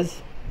 Ready? جاهز?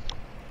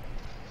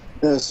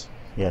 Yes.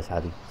 Yes,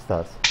 Ali.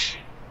 Start.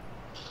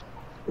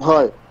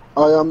 Hi,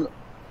 I am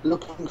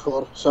looking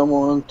for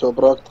someone to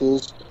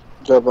practice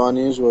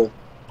Japanese with.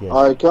 Yes.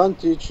 I can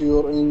teach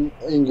you in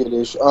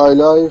English. I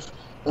live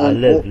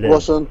in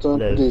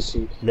Washington,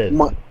 D.C.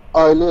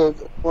 I live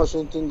in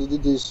Washington,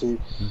 D.C.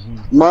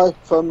 My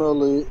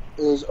family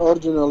is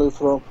originally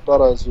from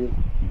Brazil,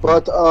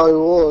 but I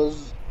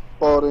was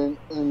born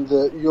in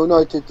the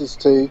United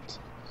States.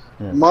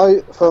 Yes.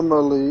 My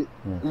family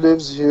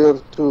lives here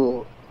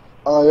too.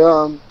 I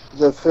am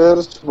the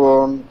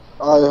firstborn.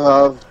 I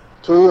have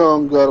 2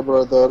 younger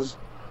brothers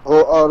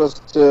who are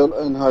still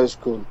in high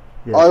school.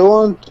 Yes. I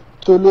want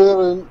to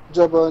learn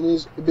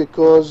Japanese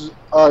because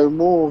I'm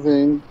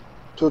moving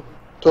to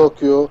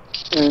Tokyo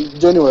in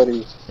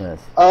January. Yes.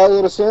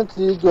 I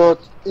recently got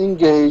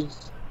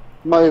engaged.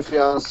 My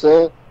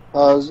fiance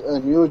has a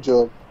new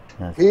job.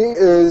 Yes. He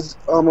is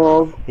a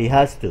move. He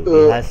has to.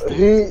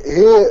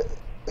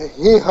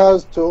 He has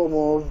to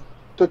move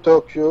to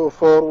Tokyo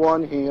for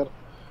 1 year.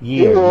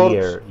 Year.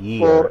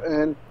 For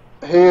an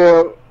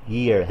year.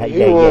 Year.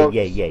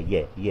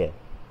 Yeah.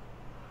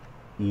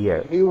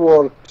 Year. He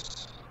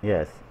works.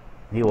 Yes.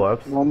 He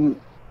works.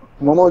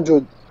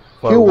 موجود.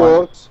 He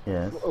works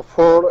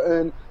for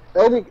an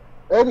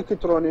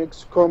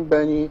electronics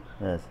company.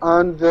 Yes.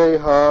 And they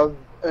have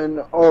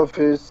an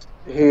office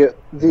there.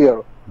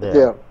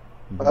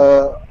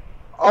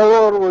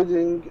 Our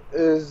wedding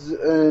is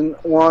in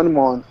 1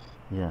 month.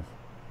 Yes.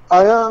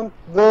 I am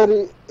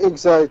very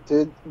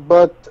excited,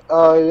 but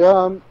I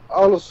am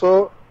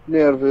also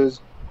nervous.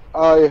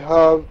 I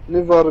have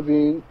never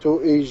been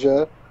to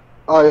Asia.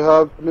 I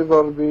have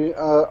never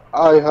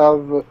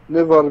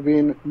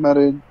been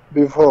married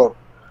before.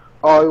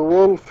 I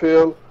will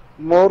feel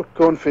more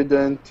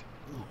confident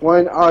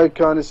when I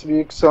can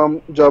speak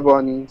some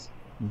Japanese.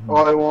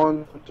 I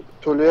want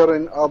to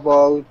learn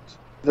about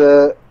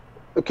the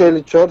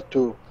culture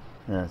too.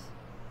 Yes.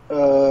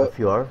 If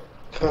you are.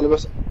 خلي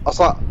بس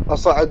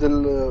أصعد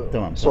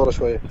الصورة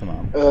شوية.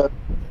 تمام.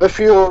 If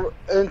you're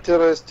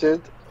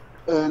interested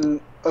in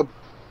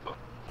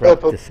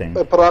practicing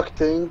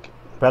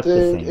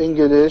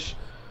English,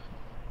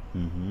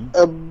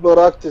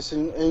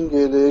 practicing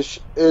English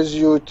as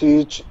you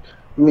teach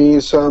me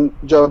some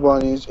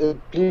Japanese,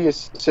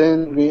 please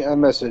send me a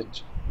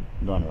message.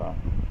 Donora.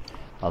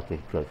 Okay,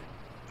 good.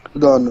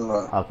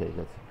 Donora. Okay,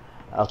 good.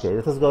 Okay,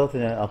 let us go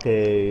to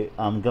okay,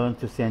 I'm going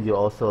to send you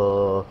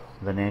also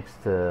the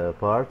next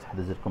part.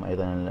 حدز لكم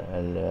أيضا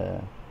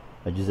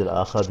الجزء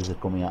الآخر، حدز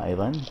لكم إياه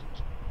أيضا.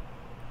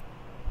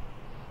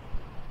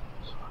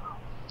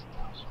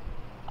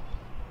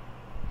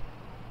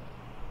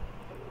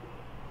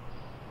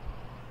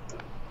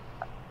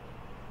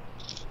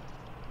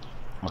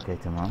 اوكي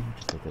تمام.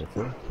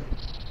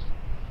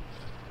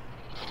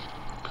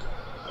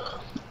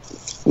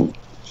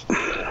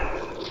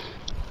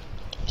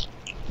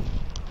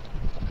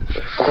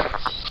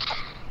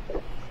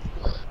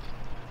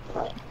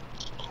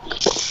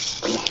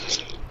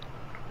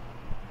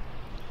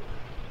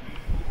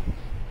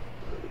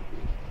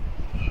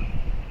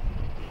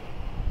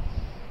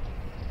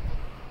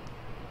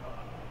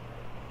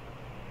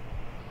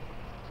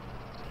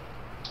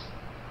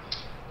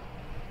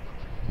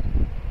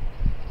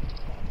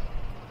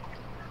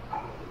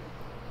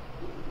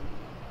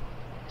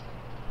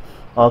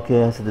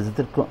 اوكي هسه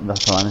دزت لكم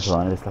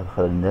ثواني بس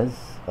ادخل الندز.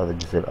 هذا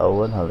الجزء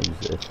الاول، هذا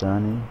الجزء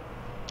الثاني.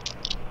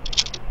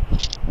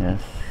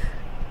 يس.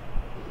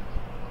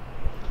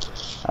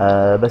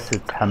 بس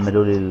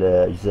تحملوا لي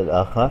الجزء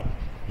الاخر،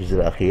 الجزء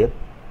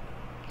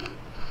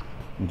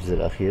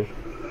الاخير.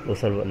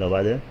 وصل لو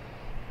بعده.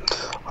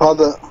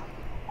 هذا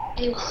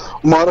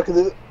mark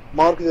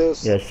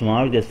this. Yes,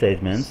 mark the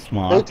statements.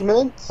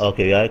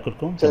 اوكي وياي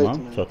كلكم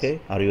تمام. اوكي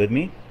are you with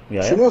me؟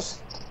 وياي. شنو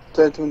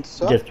statement؟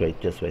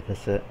 just wait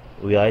هسه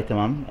وياي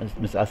تمام.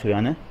 مس اسف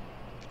ويانا.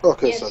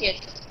 اوكي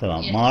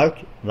تمام. مارك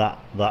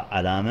ضع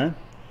علامة.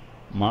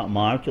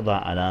 مارك ضع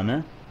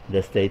علامة.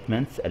 the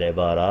statements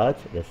العبارات.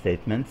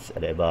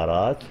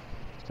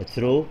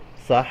 true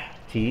صح.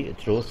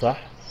 true صح.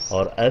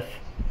 or F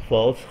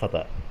false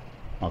خطأ.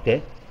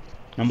 okay.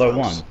 number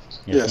 1.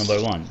 yes. number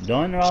 1.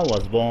 Donora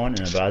was born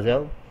in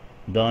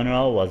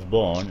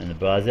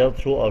Brazil.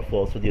 True or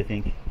false? What do you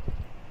think?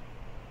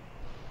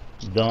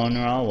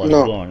 Donora was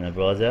born in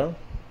Brazil.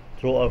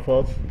 True or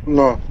false?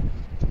 No,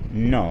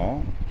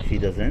 she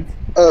doesn't.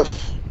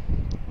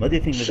 What do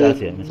you think, Miss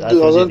Asia? Miss Asia,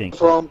 what do you think?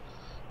 From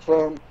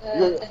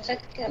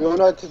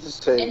United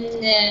States. In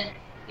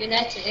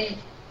United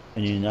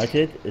In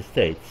United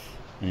States.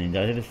 In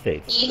United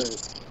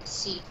States.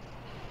 EC.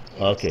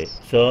 Okay,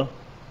 so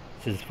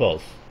this is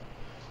false.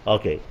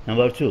 Okay,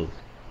 number 2.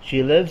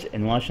 She lives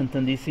in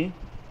Washington, D.C.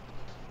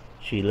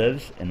 She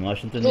lives in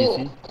Washington,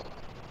 D.C.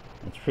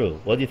 It's true.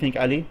 What do you think,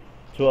 Ali?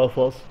 True or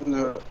false?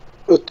 True.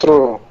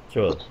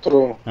 True.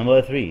 True.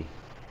 Number 3.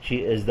 She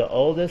is the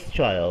oldest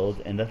child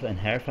in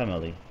her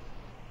family.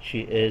 She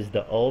is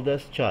the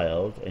oldest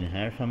child in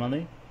her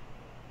family.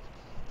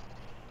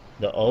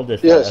 The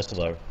oldest, Yes.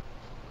 Akbar.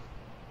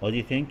 What do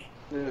you think?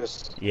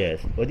 Yes. Yes.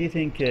 What do you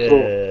think,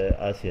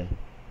 Asia?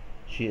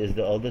 She is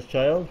the oldest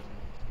child?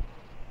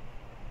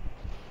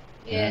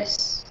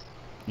 Yes.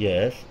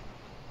 Yes.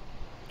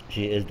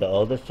 She is the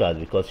oldest child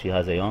because she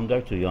has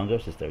two younger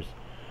sisters.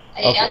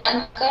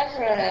 Younger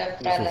brothers.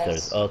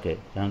 Sisters. Okay.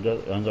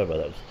 Younger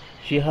brothers.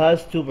 She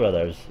has 2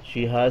 brothers.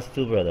 She has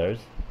 2 brothers.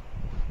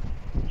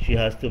 She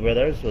has 2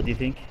 brothers. What do you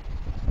think?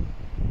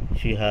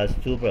 She has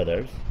 2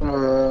 brothers.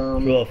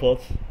 True or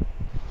false?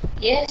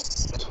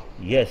 Yes.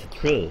 Yes,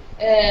 true.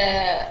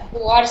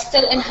 Who are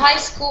still in high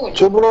school.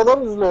 2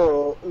 brothers,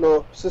 no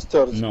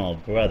sisters. No,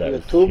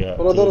 brothers. Yeah, 2 She has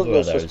brothers, 2 no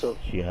brothers. sisters.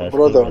 She has 2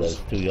 Brothers.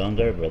 brothers, 2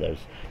 younger brothers.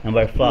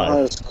 Number High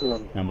 5. school.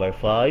 Number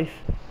 5.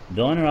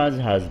 Donra's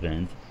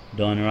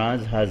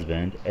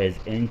husband is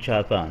in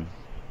Japan.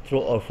 True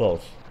or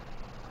false?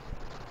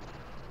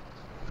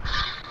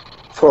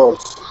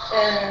 False.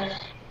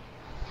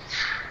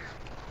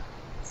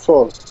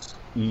 False.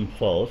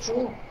 False.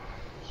 True.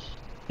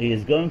 He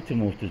is going to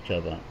move to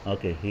Japan.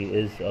 Okay, he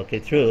is. Okay,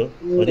 true.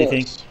 What do you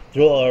think? Yes.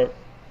 True or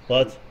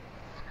what?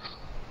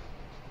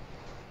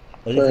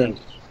 What do you False. think?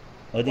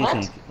 What do you What?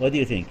 think? What do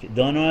you think?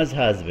 Donra's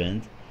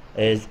husband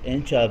is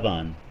in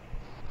Japan.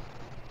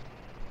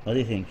 What do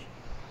you think?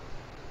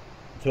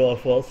 True or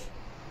false?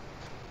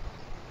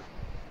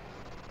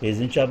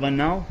 He's in Japan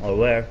now, or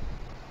where?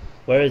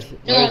 Where is?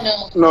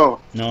 No.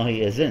 No,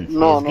 he isn't.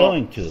 No, He's no.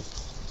 going to.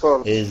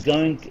 False. He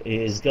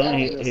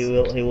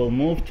will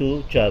move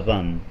to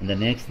Japan in the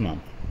next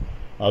month.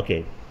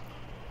 Okay.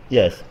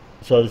 Yes.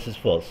 So this is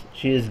false.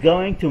 She is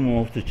going to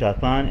move to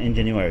Japan in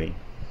January.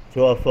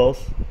 True or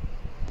false?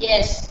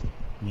 Yes.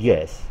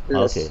 Yes.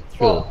 Yes. Okay.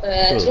 True.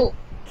 True.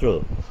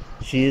 True.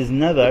 She's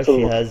never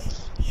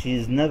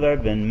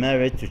been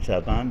married to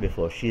Japan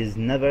before. She's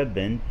never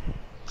been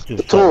to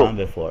Japan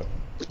before.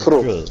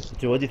 True.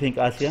 True. What do you think,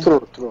 Asia?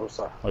 True,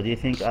 صح. What do you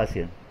think,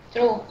 Asia?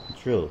 True.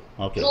 True.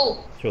 Okay.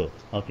 True.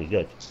 Okay,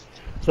 good.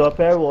 So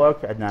pair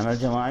work عندنا عمل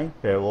جماعي.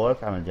 Pair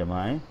work عمل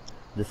جماعي.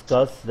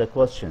 Discuss the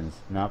questions.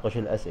 ناقش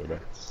الأسئلة.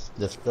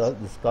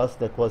 Discuss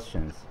the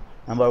questions.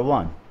 Number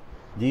 1.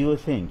 Do you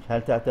think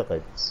هل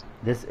تعتقد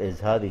this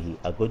is هذه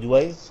a good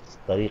way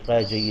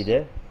طريقة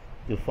جيدة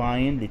to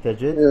find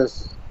لتجد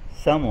Yes.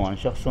 someone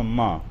شخص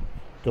ما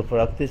to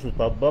practice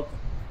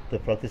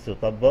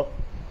تطبق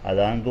a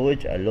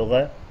language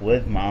اللغة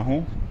with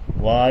معه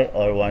why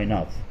or why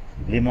not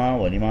لما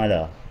ولما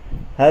لا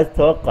هل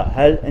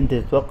أنت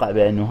تتوقع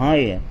بأنه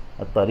هاي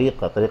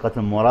الطريقة طريقة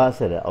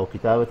المراسلة أو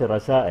كتابة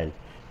الرسائل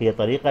هي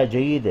طريقة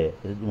جيدة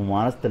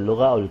لممارسة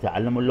اللغة أو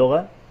لتعلم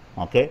اللغة؟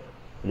 أوكي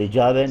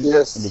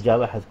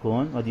الإجابة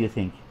حتكون what do you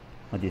think?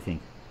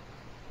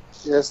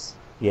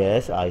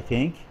 Yes, I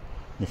think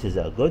this is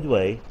a good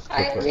way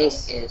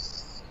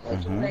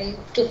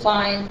to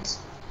find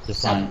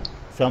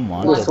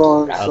someone to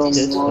to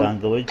practice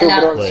language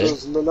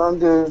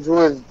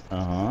with.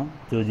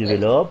 To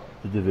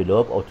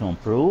develop or to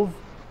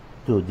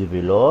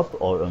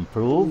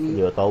improve.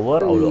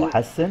 ليطور أو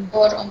لأحسن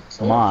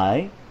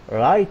my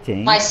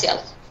writing and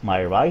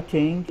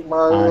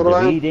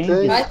reading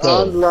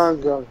skills.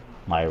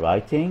 My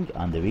writing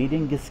and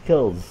reading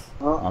skills.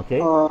 Okay.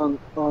 On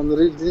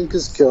reading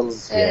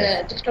skills.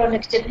 دكتور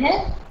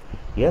نكتبها؟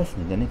 Yes,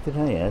 نقدر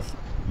نكتبها. Yes.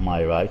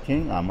 My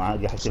writing. أنا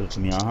قاعد أكتب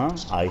لكم إياها.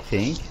 I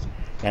think.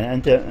 يعني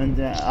أنت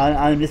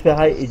أنا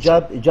بالنسبة هاي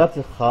إجابتي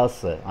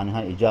الخاصة. أنا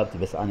هاي إجابتي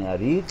بس أنا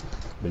أريد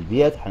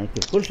بالبيت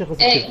حنكتب كل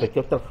شخص يكتب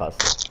كتابته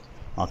الخاصة.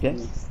 أوكي.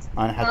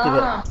 أنا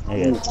حكتبها.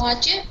 واجب؟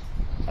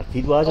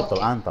 أكيد واجب.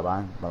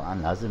 طبعا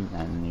لازم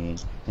يعني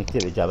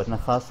نكتب إجابتنا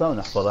الخاصة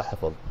ونحفظها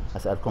حفظ.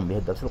 أسألكم بها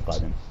الدرس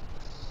القادم.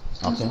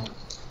 أوكي.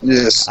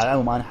 Yes. على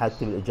العموم أنا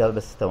حاكتب الإجابة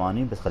بس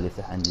ثواني بس خلي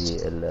يفتح عندي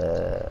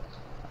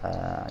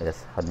يس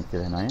خلينا نكتب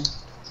هنا.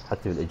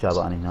 حكتب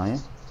الإجابة أنا هنا.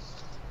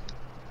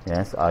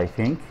 Yes, I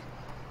think.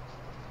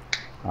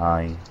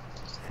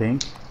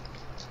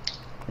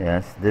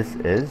 Yes, this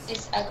is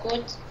a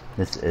good.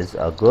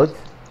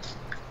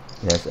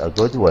 Yes, a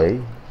good way.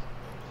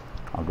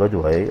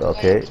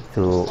 Okay,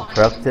 to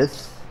practice.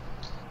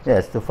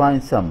 Yes, to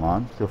find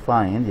someone.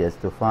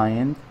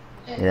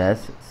 Yes,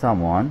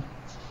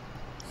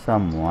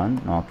 someone.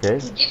 Okay.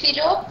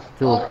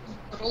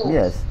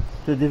 Yes,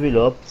 to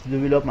develop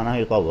معناها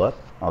يطور.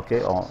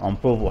 Okay, or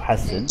improve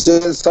وحسن.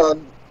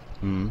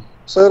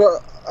 صير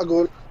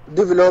أقول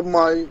develop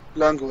my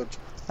language.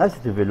 Yes, to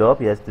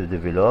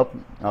develop.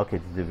 Okay,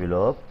 to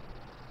develop.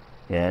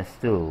 Yes,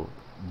 to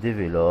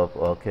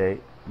okay,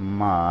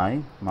 my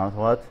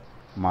what?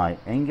 My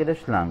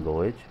English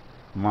language,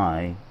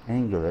 my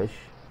English,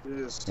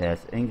 yes,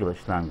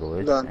 English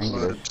language,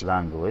 English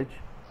language,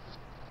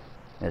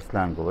 yes,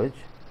 language,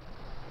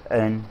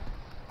 in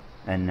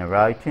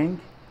writing,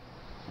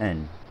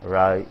 in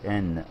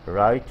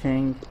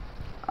writing,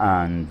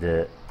 and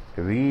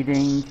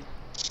reading,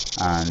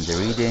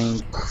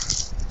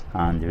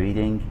 and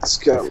reading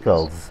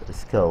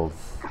skills.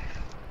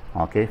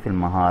 اوكي في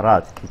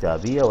المهارات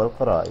الكتابية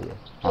والقرائية.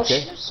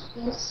 اوكي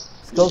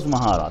سكيلز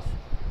مهارات.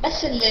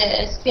 بس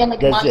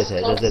السبيلنج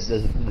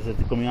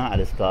دزتكم اياها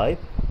على السكايب.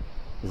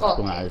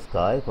 دزتكم على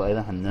السكايب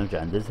وايضا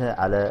حنرجع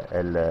ندزها على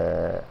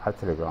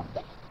التليجرام.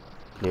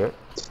 كلير؟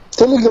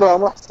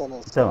 تليجرام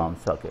احسن. تمام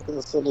اوكي.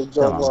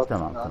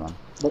 تمام.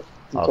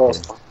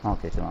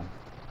 اوكي تمام.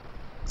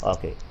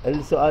 اوكي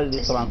السؤال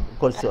اللي طبعا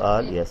كل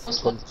سؤال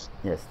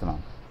يس تمام.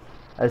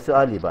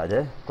 السؤال اللي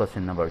بعده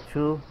question number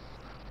 2.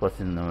 What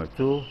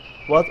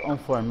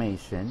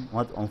information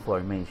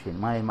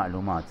ما هي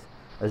المعلومات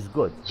is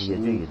good هي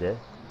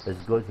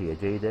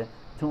جيدة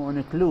to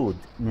include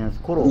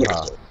نذكرها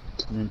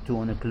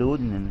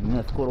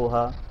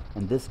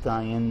in this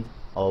kind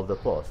of the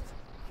post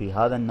في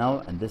هذا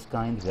النوع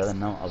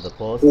of the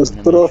post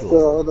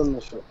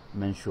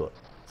منشور.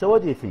 So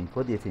what do you think?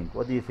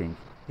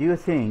 Do you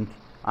think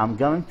I'm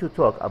going to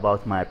talk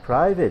about my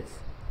private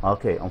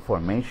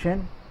information?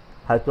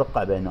 هل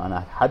تتوقع بأنه أنا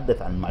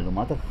أتحدث عن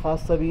المعلومات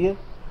الخاصة بي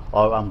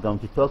or I'm going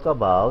to talk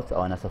about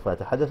أو أنا سوف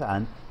أتحدث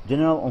عن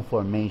general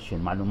information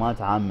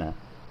معلومات عامة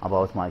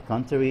about my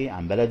country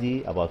عن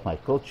بلدي about my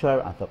culture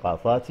عن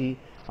ثقافاتي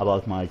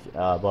about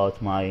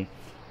my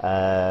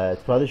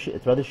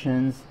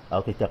traditions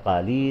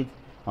تقاليد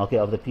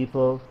of the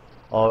people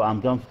or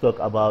I'm going to talk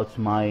about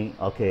my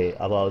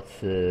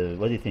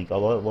what do you think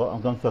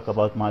I'm going to talk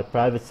about my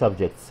private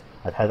subjects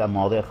أتحدث عن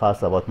مواضيع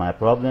خاصة about my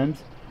problems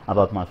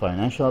about my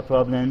financial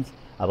problems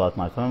about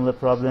my family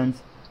problems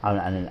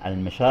عن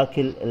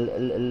المشاكل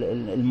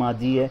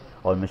المادية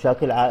أو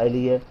المشاكل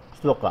العائلية. ايش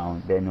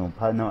تتوقعون بأنه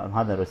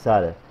هذا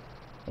الرسالة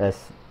ايش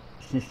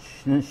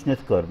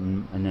نذكر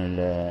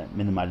من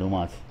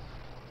المعلومات؟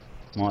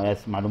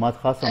 معلومات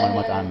خاصة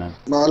معلومات عامة؟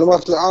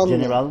 معلومات العامة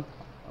general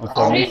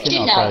information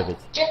or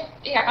private؟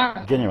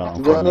 general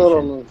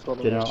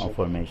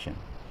information.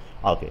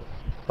 اوكي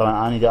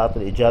طبعا أنا دا أعطي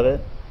الإجابة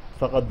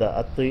فقط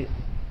دا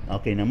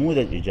أعطي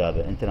نموذج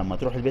إجابة. أنت لما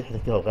تروح البيت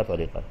حتكتبها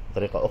بغير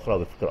طريقة أخرى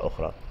وبفكرة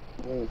أخرى.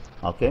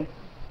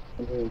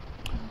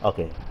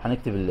 اوكي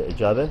حنكتب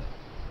الإجابة.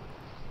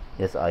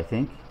 yes I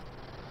think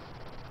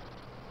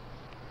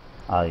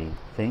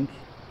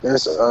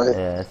yes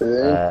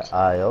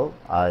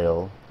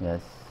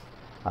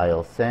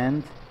I'll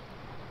send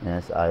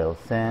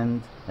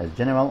as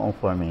general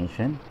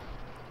information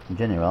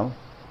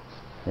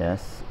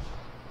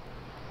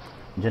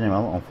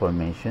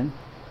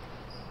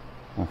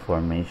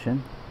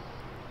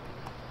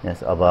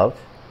about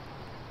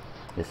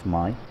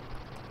my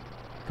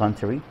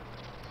country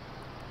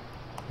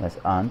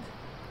and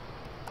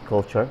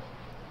culture.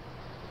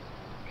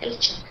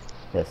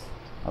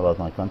 About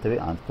my country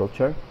and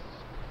culture.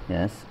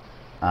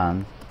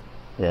 And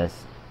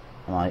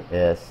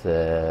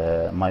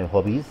my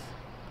hobbies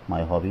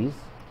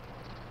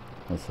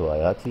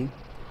هواياتي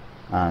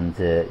and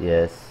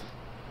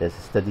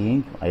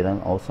studying أيضا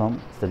also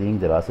studying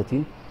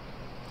دراستي.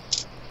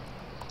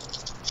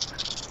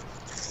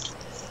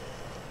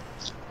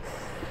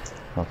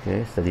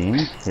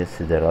 studying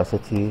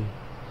دراستي.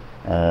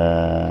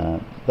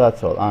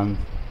 That's all. And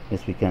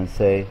yes we can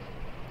say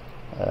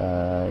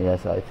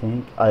yes I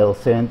think I'll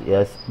send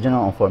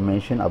general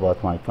information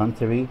about my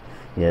country,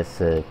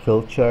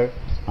 culture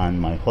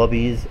and my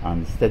hobbies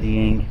and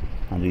studying,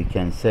 and we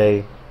can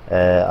say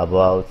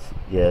about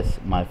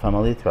my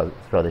family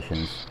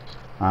traditions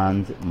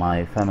and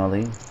my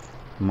family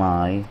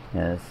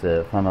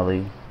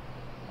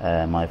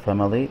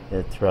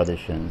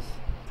traditions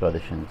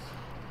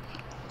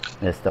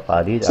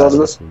تقاليد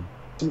عائلتي.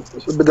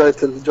 بداية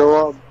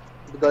الجواب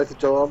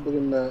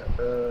قلنا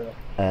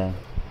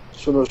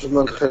شنو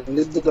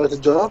نخلي بداية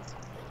الجواب؟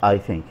 I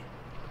think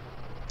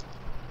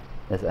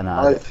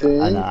أنا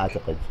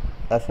أعتقد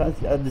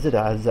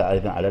أدزها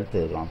أيضا على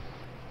التليجرام.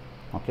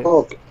 اوكي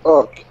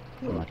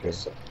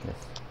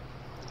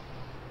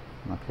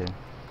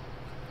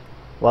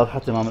واضحة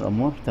تمام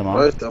الأمور؟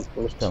 تمام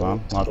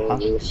واضحة؟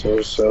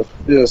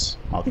 يس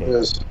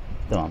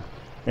تمام.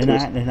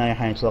 لهنا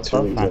حنتوقف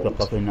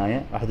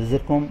لهنا راح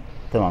أدزلكم.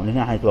 تمام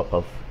لهنا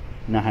حنتوقف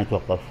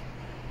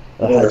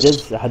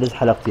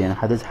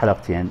حدث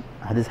حلقتين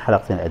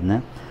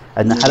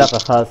عندنا حلقة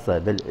خاصة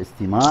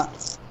بالاستماع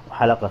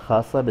وحلقة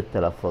خاصة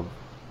بالتلفظ.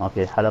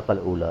 الحلقة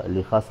الأولى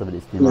اللي خاصة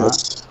بالاستماع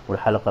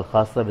والحلقة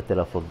الخاصة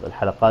بالتلفظ.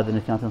 الحلقات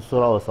اللي كانت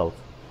صورة وصوت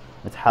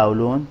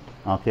تحاولون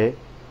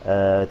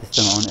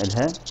تستمعون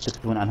إلها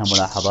تكتبون عنها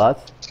ملاحظات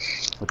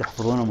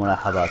وتحفظون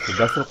الملاحظات. في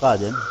الدرس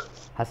القادم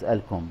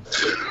حسألكم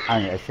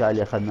عن الأشياء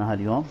اللي أخذناها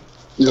اليوم.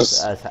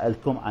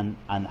 أسألكم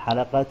عن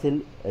حلقة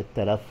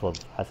التلفظ.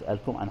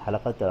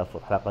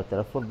 حلقة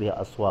التلفظ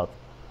بها أصوات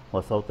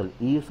وصوت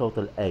الاي وصوت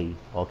الاي.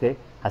 اوكي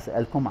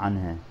حسألكم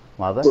عنها،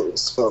 واضح؟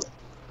 استاذ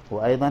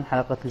وايضا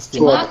حلقة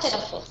الاستماع ما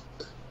تلفظ.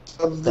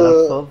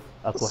 تلفظ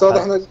اكو استاذ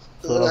احنا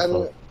صورة يعني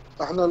وصوت.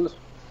 احنا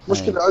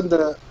المشكلة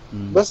عندنا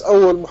بس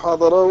اول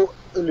محاضرة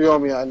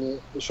اليوم، يعني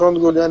شلون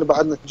نقول يعني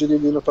بعدنا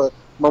جديدين فما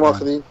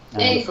ماخذين.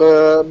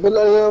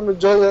 فبالايام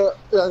الجاية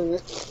يعني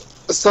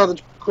استاذ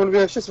يكون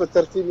فيها شو اسمه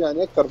الترتيب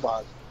يعني اكثر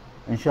بعد.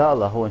 ان شاء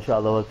الله، هو ان شاء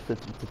الله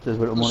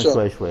ترتب الامور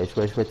شوي شوي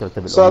شوي شوي،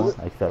 ترتب أستاذ الامور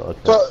اكثر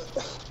واكثر.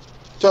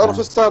 تعرف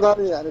استاذ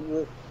انا يعني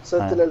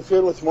بسنة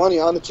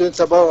 2008 انا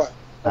كنت اباوع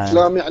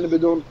افلام يعني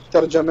بدون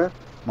ترجمة.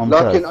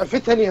 ممتاز. لكن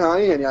عرفتها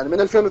نهائيا يعني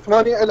من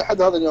 2008 الى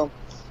حد هذا اليوم.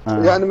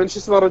 يعني من شو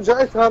اسمه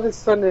رجعت هذه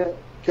السنة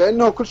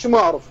كأنه كل شيء ما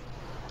اعرف.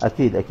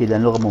 اكيد اكيد،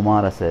 لان اللغه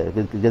ممارسه،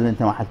 قد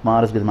انت ما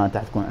حتمارس قد ما انت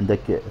حتكون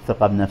عندك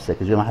ثقه بنفسك،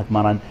 قد ما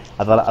حتمرن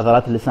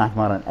عضلات اللسان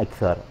حتمرن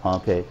اكثر.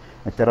 اوكي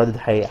التردد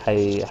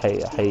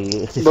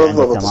حيختفي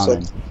عندك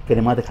تماما،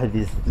 كلماتك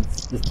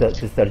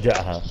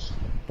تسترجعها.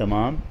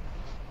 تمام،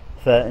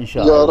 فان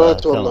شاء الله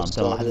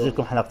تمام. حدز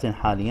لكم حلقتين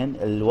حاليا،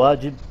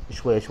 الواجب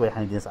شوي شوي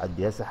حنبدا نصعد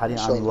بها. هسه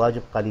حاليا انا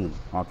الواجب قليل،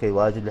 اوكي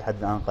واجب لحد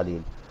الان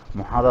قليل،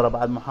 محاضره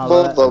بعد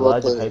محاضره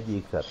الواجب حيبدا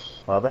يكثر.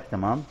 واضح؟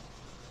 تمام.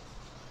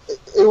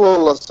 اي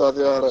والله استاذ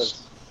يا ريت.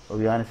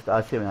 ويانا ست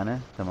آسيا ويانا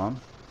تمام؟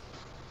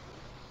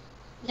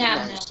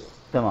 نعم.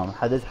 تمام.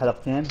 حدث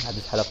حلقتين،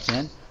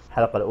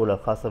 الحلقة الأولى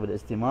الخاصة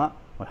بالاستماع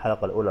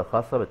والحلقة الأولى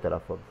الخاصة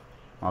بالتلفظ.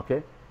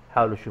 أوكي؟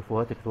 حاولوا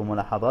تشوفوها، تكتبوا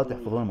ملاحظات،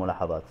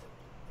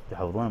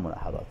 تحفظون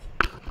الملاحظات.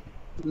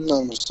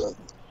 نعم استاذ.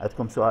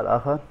 عندكم سؤال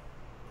آخر؟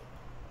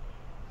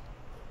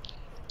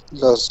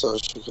 لا استاذ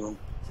شكرا.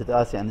 ست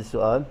آسيا عندي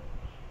سؤال؟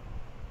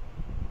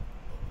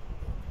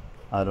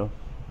 ألو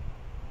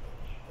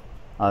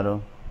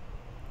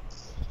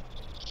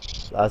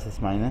آسف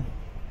اسمعينا.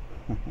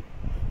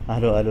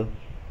 الو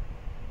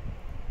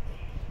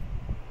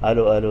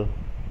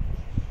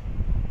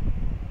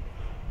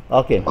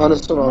اوكي انا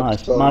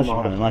سمعت. ماشي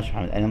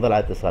محمد يعني نظل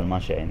على اتصال.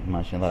 ماشي يعني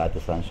نظل على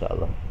اتصال ان شاء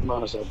الله.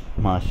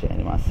 ماشي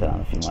يعني مع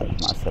السلامه في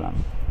مالك. مع السلامه.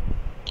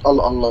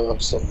 الله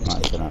يسلمك. مع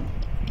السلامه.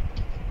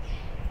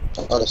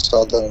 على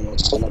السلامه.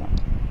 والسلام.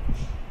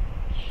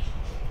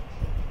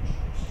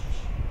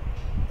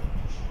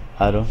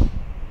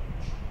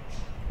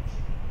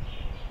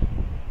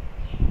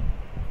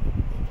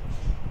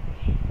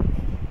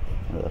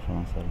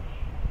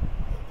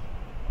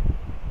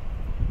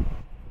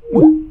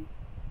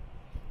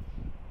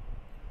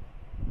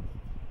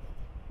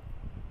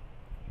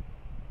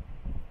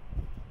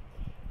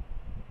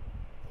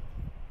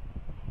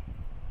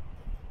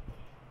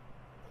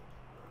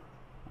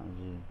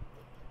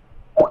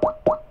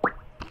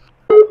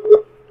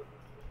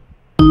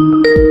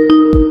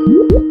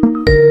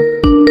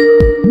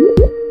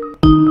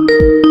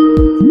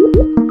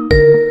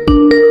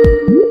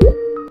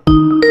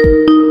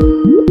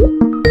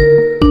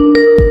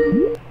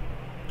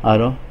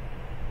 الو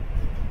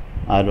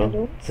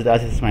الو ست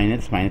آسيا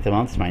تسمعيني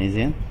تمام؟ تسمعيني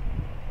زين؟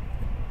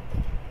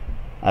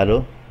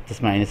 الو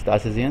تسمعيني ست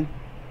آسيا زين؟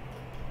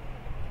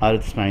 الو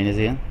تسمعيني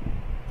زين؟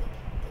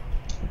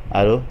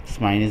 الو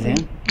تسمعيني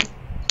زين؟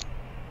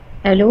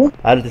 الو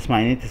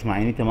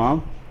تسمعيني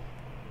تمام؟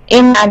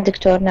 اي نعم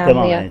دكتور. نعم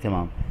تمام يعني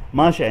تمام.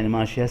 ماشي يعني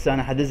ماشي. هسه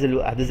انا حدز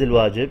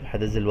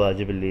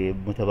الواجب اللي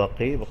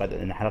متبقي، بقعد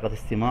عندنا حلقة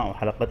استماع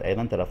وحلقة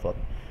ايضا تلفظ.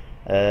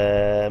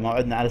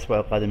 موعدنا على الاسبوع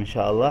القادم ان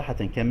شاء الله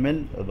حتى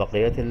نكمل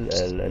بقيه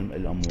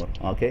الامور.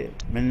 اوكي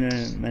من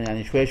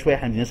يعني شوي شوي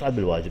حنبدا نصعد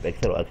بالواجب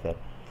اكثر واكثر.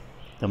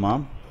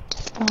 تمام.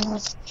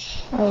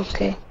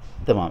 اوكي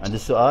تمام. عندي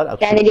السؤال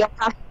يعني اليوم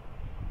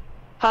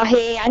ها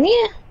هي يعني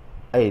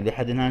اي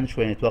لحد هنا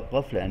شوي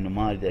نتوقف، لانه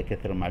ما اريد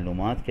اكثر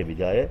المعلومات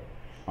كبدايه.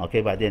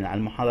 اوكي بعدين على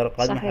المحاضره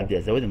القادمه حبدا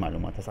ازود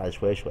المعلومات، اصعد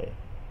شوي شوي.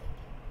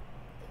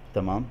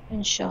 تمام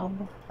ان شاء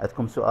الله.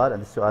 عندكم سؤال؟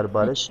 عندي السؤال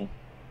ببالك؟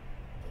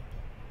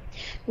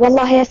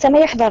 والله هسه ما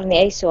يحضرني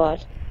اي سؤال.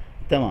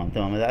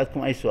 تمام اذا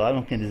عندكم اي سؤال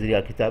ممكن تدزي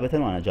لي كتابه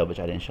وانا اجاوبك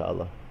عليه ان شاء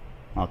الله.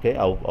 اوكي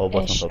او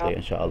بصمه صوتيه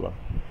ان شاء الله.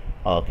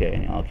 اوكي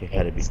يعني اوكي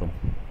هلا بكم.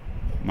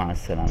 مع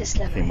السلامه.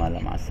 تسلم. في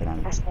مع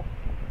السلامه.